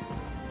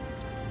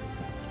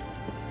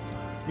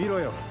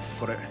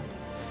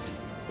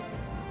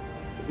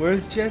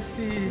 Where's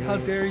Jesse? How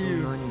dare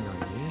you?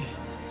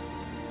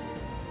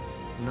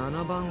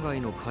 7番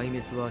街の壊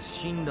滅は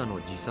神羅の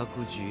自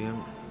作自演。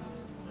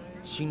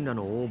神羅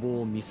の横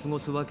暴を見過ご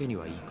すわけに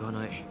はいか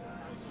ない。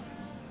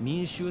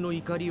民衆の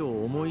怒り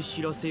を思い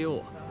知らせよ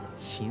う。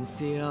神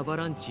聖アバ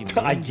ランチ。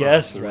I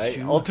guess, right?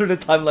 Alternate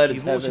timeline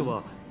is heaven. 希望者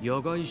は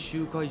野外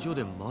集会所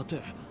で待て。う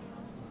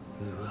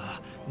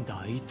わ、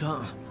大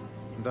胆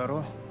だ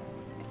ろ。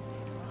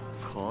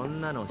こ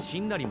んなの死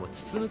んだりも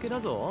筒抜けだ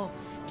ぞ。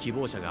希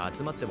望者が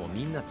集まっても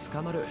みんな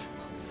捕まる。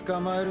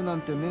捕まえるな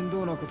んて面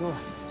倒なこと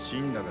シ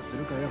ンラがす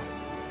るかよ。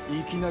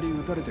いきなり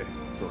撃たれて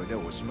それで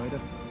おしまいだ。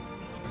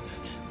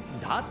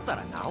だった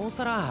らなお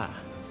さら。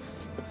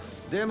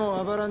でも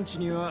アバランチ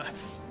には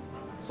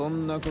そ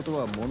んなこと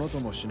はものと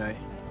もしない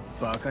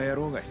バカ野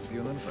郎が必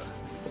要なのさ。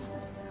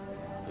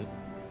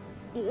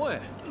おい、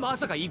ま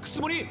さか行くつ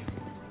もり？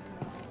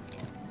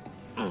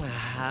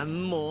あ、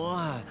もう。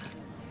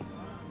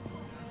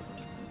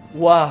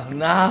Wow,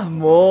 nah,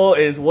 mo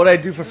is what I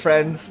do for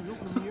friends.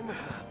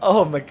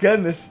 Oh my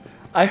goodness.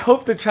 I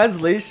hope the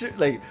translation,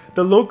 like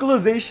the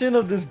localization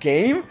of this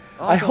game,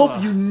 I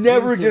hope you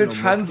never get a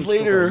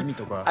translator.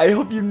 I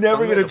hope you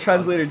never get a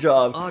translator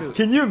job.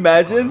 Can you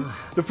imagine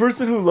the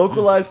person who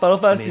localized Final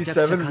Fantasy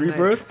VII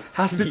Rebirth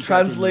has to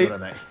translate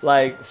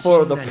like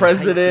for the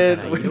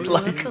president with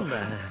like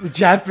the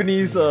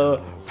Japanese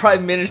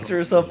prime minister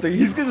or something?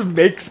 He's gonna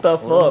make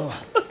stuff up.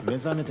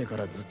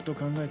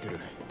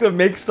 Gonna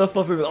make stuff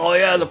up. Oh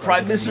yeah, the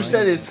prime minister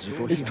said it's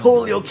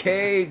totally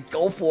okay.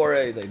 Go for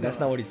it. Like, that's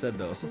not what he said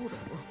though.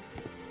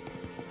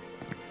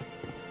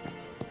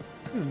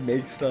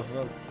 Make stuff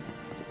up.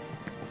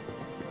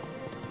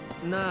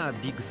 なあ、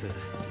ビグス。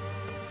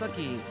さっ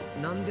き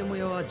何でも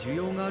屋は需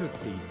要があるって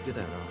言って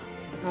たよ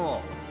な。あ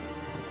あ。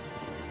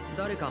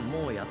誰か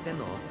もうやってん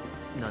の？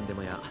何で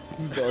も屋。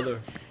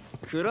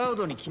クラウ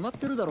ドに決まっ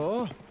てるだ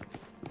ろ。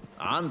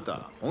あん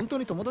た本当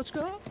に友達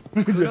か？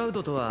クラウ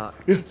ドとは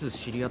いつ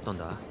知り合ったん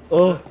だ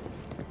？Oh.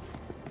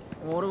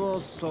 俺は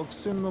作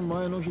戦の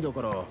前の日だ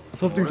から。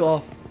Something's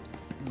off.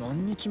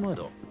 何日前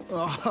だ？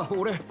ああ、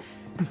俺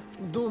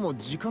どうも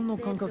時間の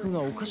感覚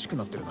がおかしく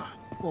なってるな。あ、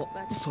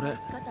それ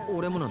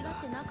俺もなんだ。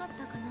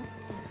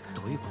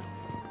どういうこ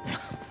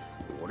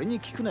と？俺に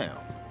聞くなよ。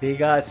 They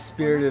got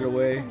spirited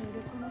away.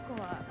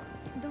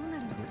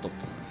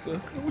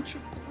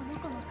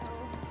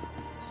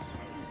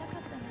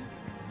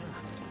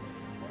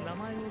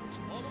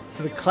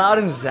 So the Cloud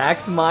in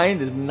Zach's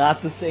mind is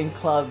not the same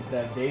Cloud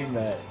that they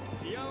met.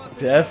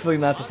 Definitely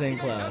not the same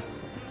Cloud.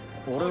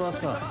 俺は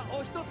さ、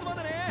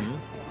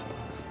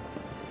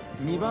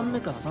2番目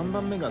か3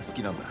番目が好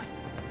きなんだ。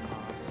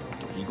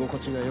居心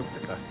地が良くて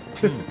さ。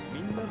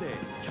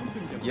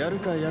やる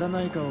かやら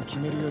ないかを決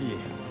めるより、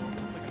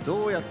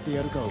どうやって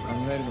やるかを考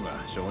えるのが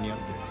性に合っ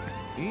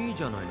てる。いい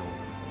じゃないの。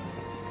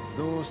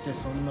どうして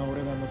そんな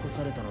俺が残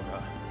されたの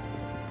か。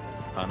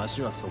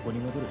話はそこに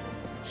戻る。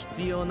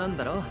必要なん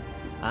だろ、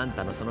あん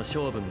たのその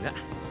性分が。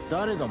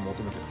誰が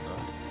求めてるん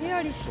だ？エ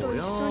アリスと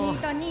一緒にい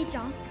た兄ち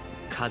ゃん？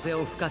風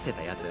を吹かせ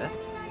たやつ？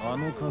あ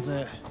の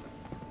風、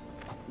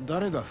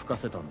誰が吹か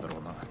せたんだろ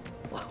うな。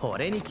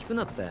俺に聞く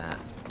なって。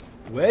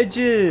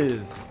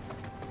Wedges!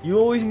 You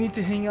always need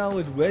to hang out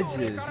with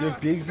wedges. You're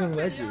bigs and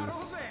wedges.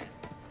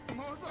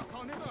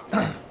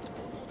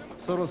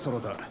 そろそろ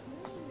だ。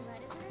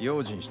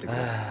用心してくれ。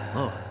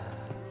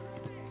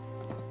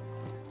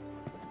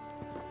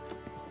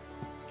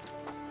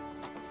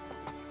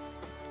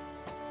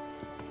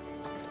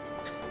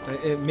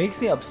It makes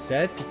me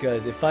upset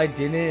because if I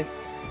didn't,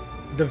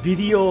 the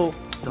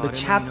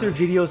chapter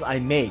videos I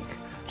make,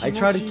 I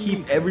try to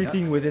keep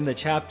everything within the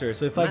chapter.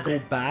 So if I go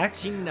back,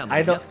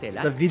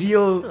 the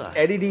video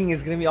editing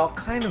is gonna be all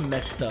kind of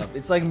messed up.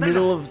 It's like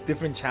middle of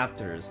different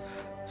chapters.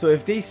 So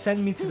if they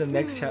send me to the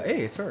next chapter,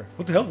 hey, it's her.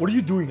 What the hell? What are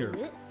you doing here?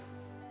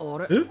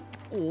 You're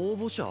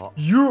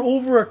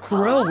over at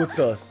Corel with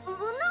us.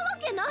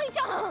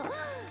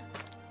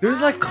 There's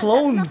like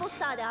clones.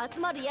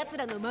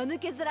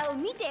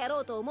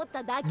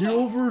 You're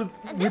over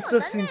with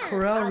us in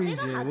Corel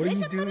region. What are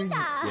you doing?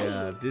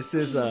 Yeah, this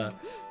is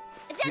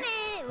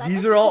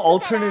these are all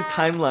alternate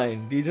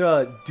timeline. These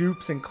are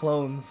dupes and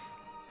clones.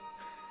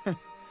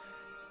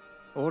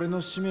 俺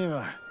の使命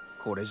は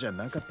これじゃ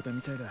なかった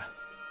みたいだ。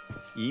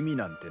意味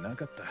なんてな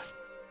かった。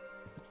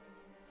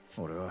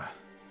俺は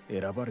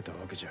選ばれたわ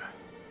けじゃ。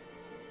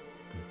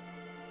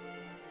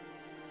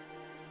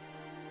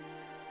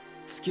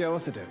付き合わ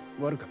せて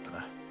悪かった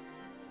な。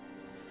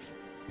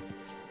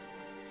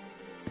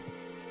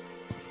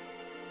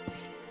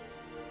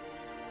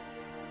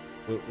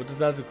What does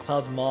that do?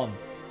 Cloud's mom.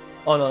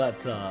 Oh no,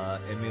 that's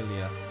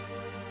Emilia.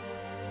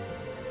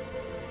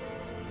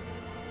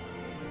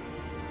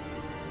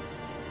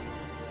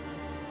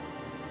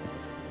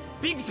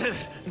 Biggs!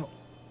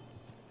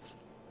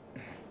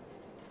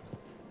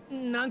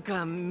 なん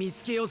か見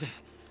つけようぜ。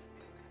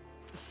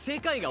世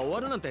界が終わ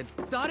るなんて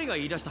誰が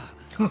言い出した？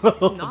なん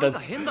か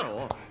変だ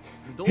ろ。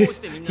どうし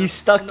てみんな He's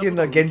stuck in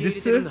the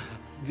Genjutsu?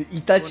 The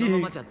Itachi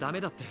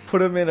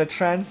put him in a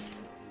trance?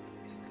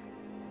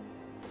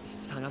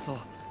 探そ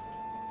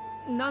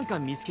う。なんか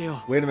見つけ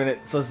よう。 Wait a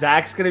minute, so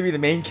Zach's gonna be the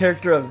main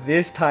character of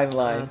this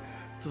timeline.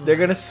 They're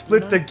gonna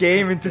split the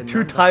game into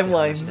two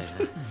timelines.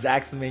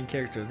 Zach's the main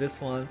character of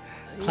this one.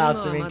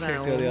 Cloud's the main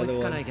character of the other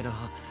one.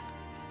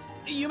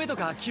 夢と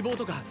か希望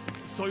とか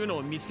そういうの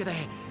を見つけて、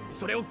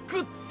それを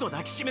グッと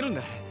抱きしめるん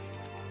だ。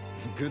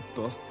グッ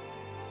と？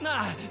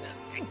なあ、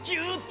ギ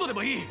ューッとで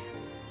もいい。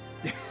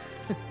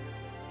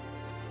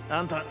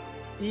あんた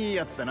いい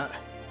やつだな。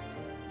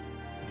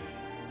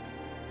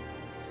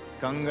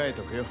考え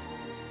とくよ。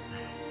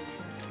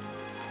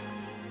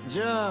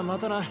じゃあま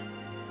たな。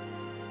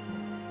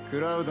ク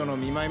ラウドの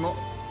見舞いも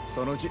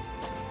そのうち。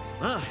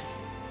ああ、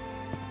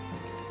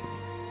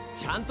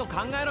ちゃんと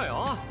考えろ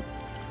よ。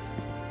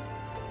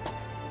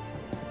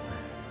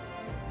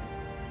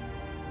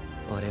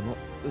俺も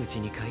家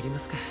に帰りま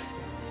すか。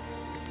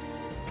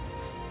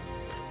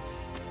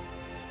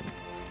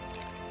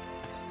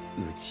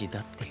うち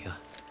だってよ。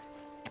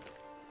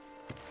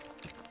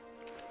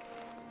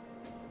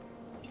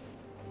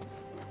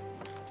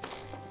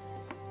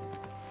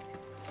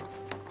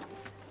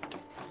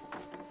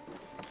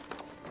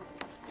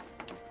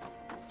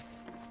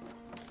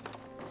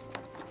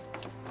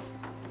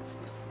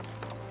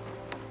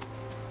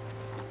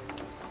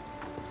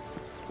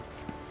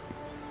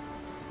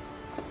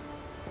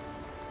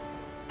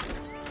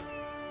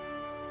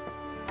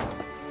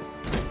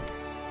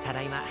た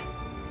だいま。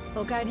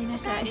おかえりな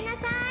さい。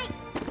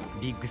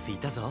ビッグスい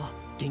たぞ。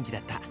元気だ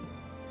った。本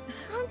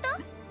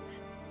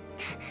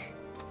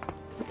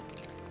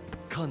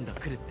当？今度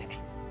来るって。やっ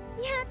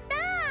た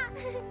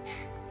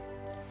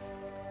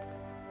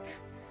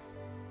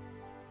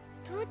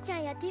ー。父ちゃ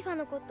んやティファ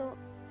のこと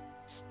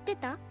知って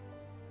た？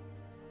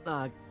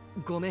あ、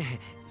ごめん、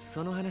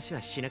その話は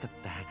しなかっ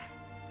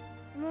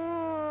た。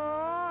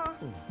も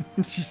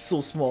う。She's so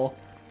small.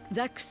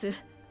 ザックス、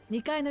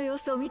2階の様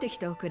子を見てき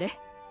ておくれ。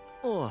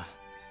おう。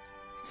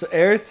So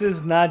Eris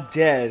is not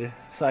dead.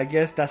 So I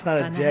guess that's not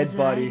a 必 dead ず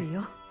会え body. る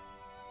よ。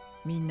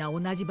みんな同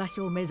じ場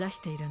所を目指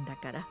しているんだ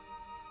から。い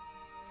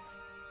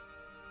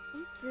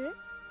つ？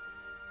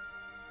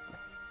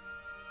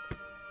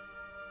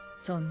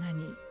そんな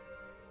に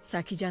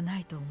先じゃな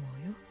いと思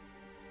うよ。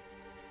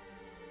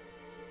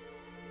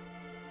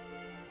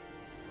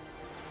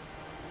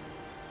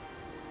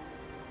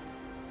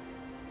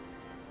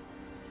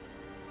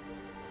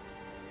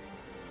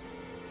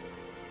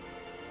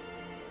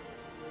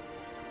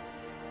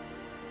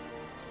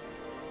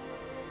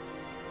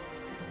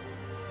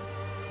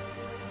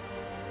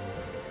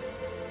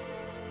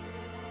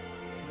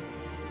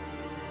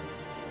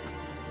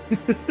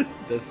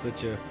That's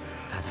such a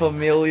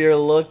familiar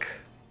look.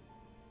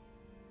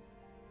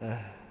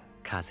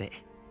 風、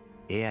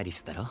エアリ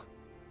スだろ。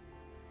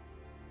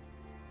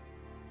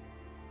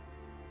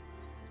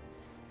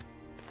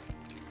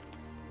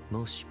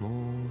もしも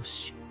ー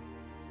し。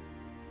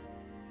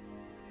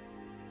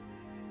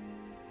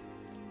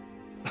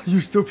You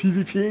still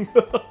PvPing?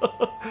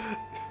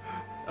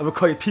 I'm gonna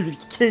call you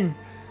PvP King.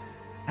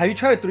 Have you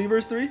tried a 3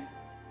 vs 3?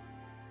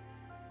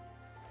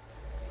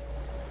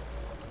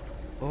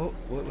 Oh,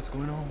 what's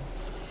going on?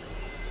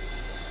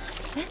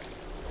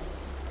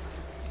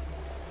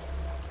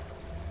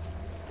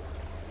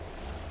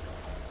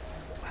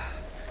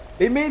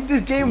 They made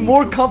this game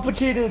more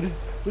complicated.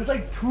 There's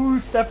like 2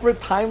 separate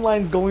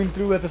timelines going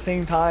through at the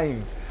same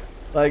time.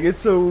 Like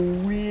it's a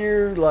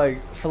weird like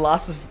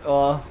philosophy.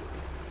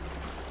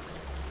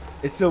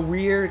 It's a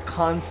weird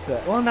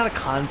concept. Well, not a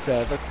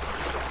concept, but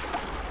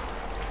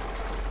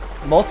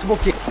multiple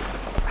games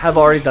have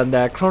already done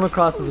that. Chrono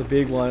Cross was a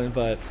big one,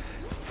 but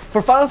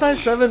for Final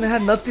Fantasy VII, it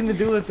had nothing to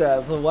do with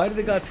that. So why did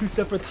they got 2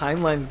 separate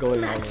timelines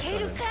going on?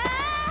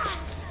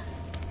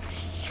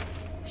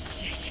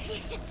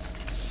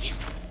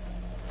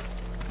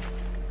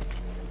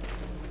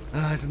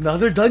 It's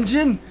another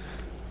dungeon.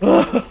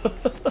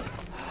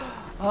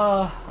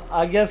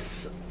 I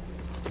guess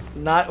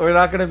not. We're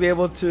not gonna be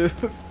able to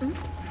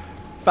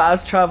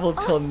fast travel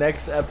till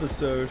next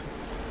episode.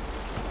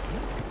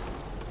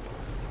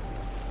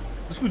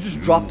 This fool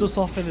just dropped us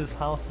off at his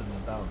house and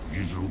bounced.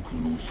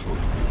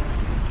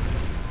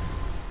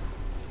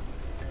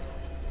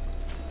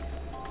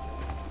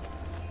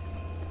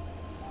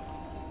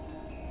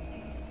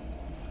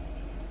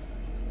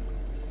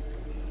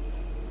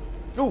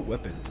 Oh,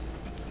 weapon.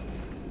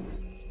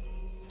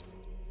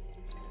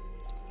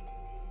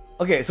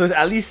 Okay, so it's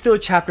at least still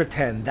chapter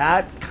 10.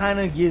 That kind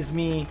of gives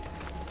me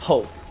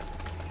hope.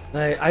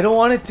 Like, I don't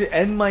want it to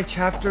end my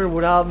chapter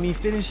without me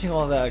finishing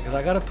all that, because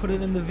I gotta put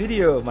it in the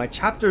video, my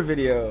chapter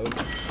video.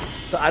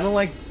 So I don't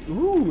like,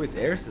 ooh, it's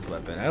Eris's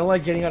weapon. I don't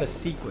like getting out of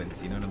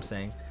sequence, you know what I'm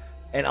saying?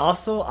 And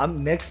also,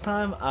 next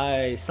time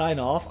I sign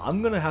off,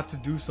 I'm gonna have to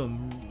do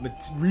some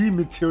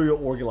re-material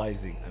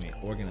organizing,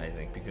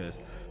 because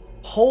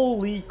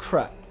holy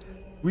crap.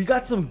 We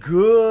got some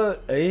good,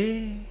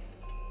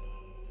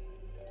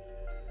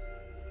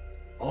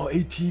 Oh,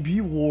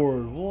 ATB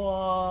Ward,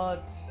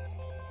 what?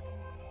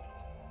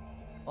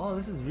 Oh,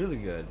 this is really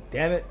good.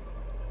 Damn it.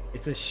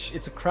 It's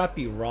a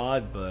crappy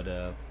rod,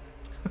 but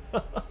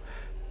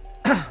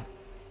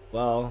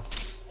well,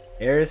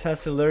 Eris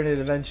has to learn it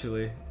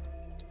eventually.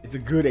 It's a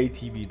good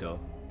ATB though.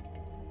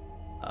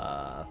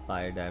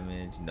 Fire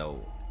damage, no.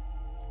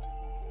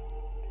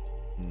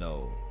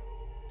 No.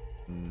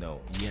 No.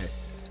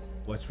 Yes.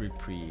 What's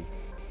reprieve?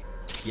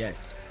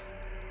 Yes.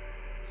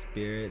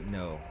 Spirit,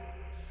 no.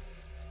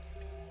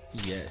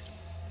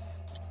 Yes.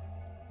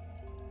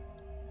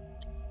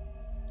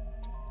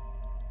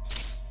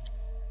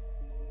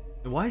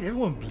 Why is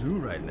everyone blue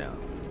right now?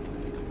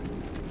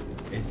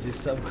 Is this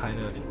some kind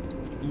of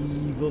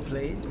evil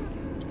place?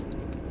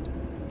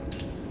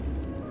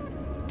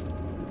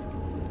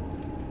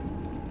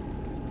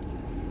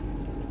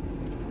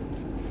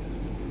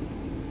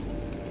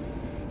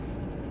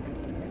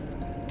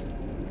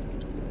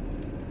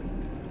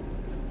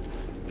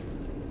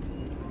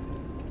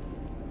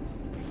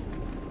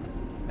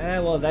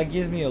 Well, that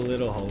gives me a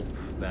little hope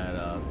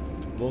that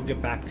we'll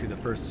get back to the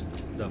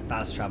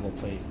fast travel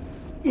place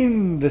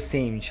in the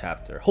same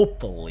chapter.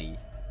 Hopefully.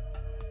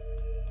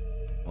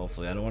 I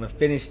don't want to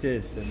finish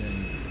this and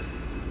then.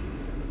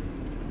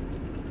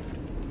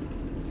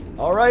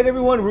 Alright,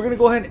 everyone, we're gonna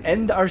go ahead and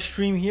end our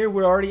stream here.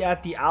 We're already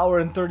at the hour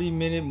and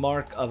 30-minute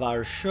mark of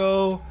our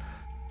show.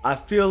 I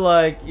feel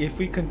like if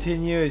we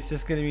continue, it's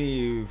just gonna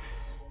be.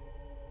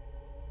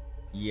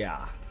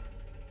 Yeah.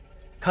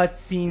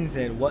 Cutscenes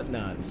and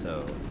whatnot,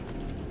 so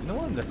you know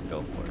what? Let's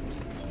go for it.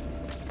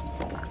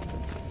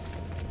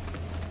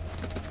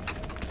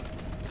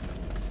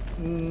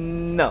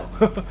 No.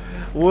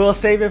 We'll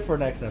save it for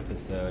next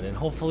episode, and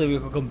hopefully we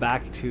can come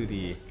back to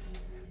the.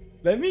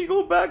 Let me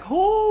go back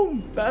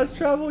home! Fast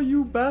travel,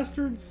 you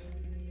bastards!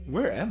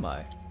 Where am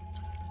I?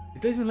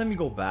 It doesn't even let me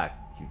go back.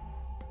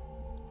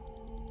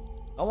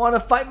 I want to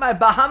fight my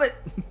Bahamut!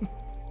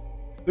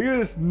 Look at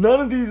this,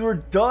 none of these were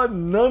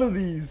done, none of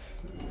these.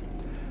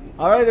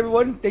 Alright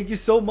everyone, thank you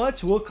so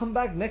much. We'll come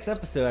back next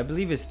episode. I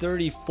believe it's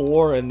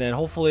 34, and then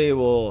hopefully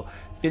we'll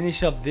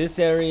finish up this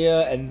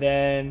area, and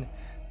then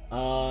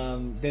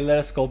they let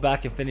us go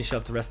back and finish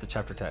up the rest of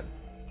chapter 10.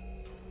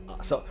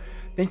 So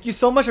thank you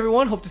so much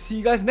everyone. Hope to see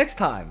you guys next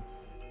time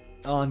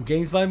on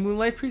Games by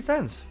Moonlight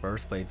Presents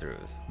First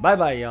Playthroughs. Bye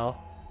bye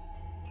y'all.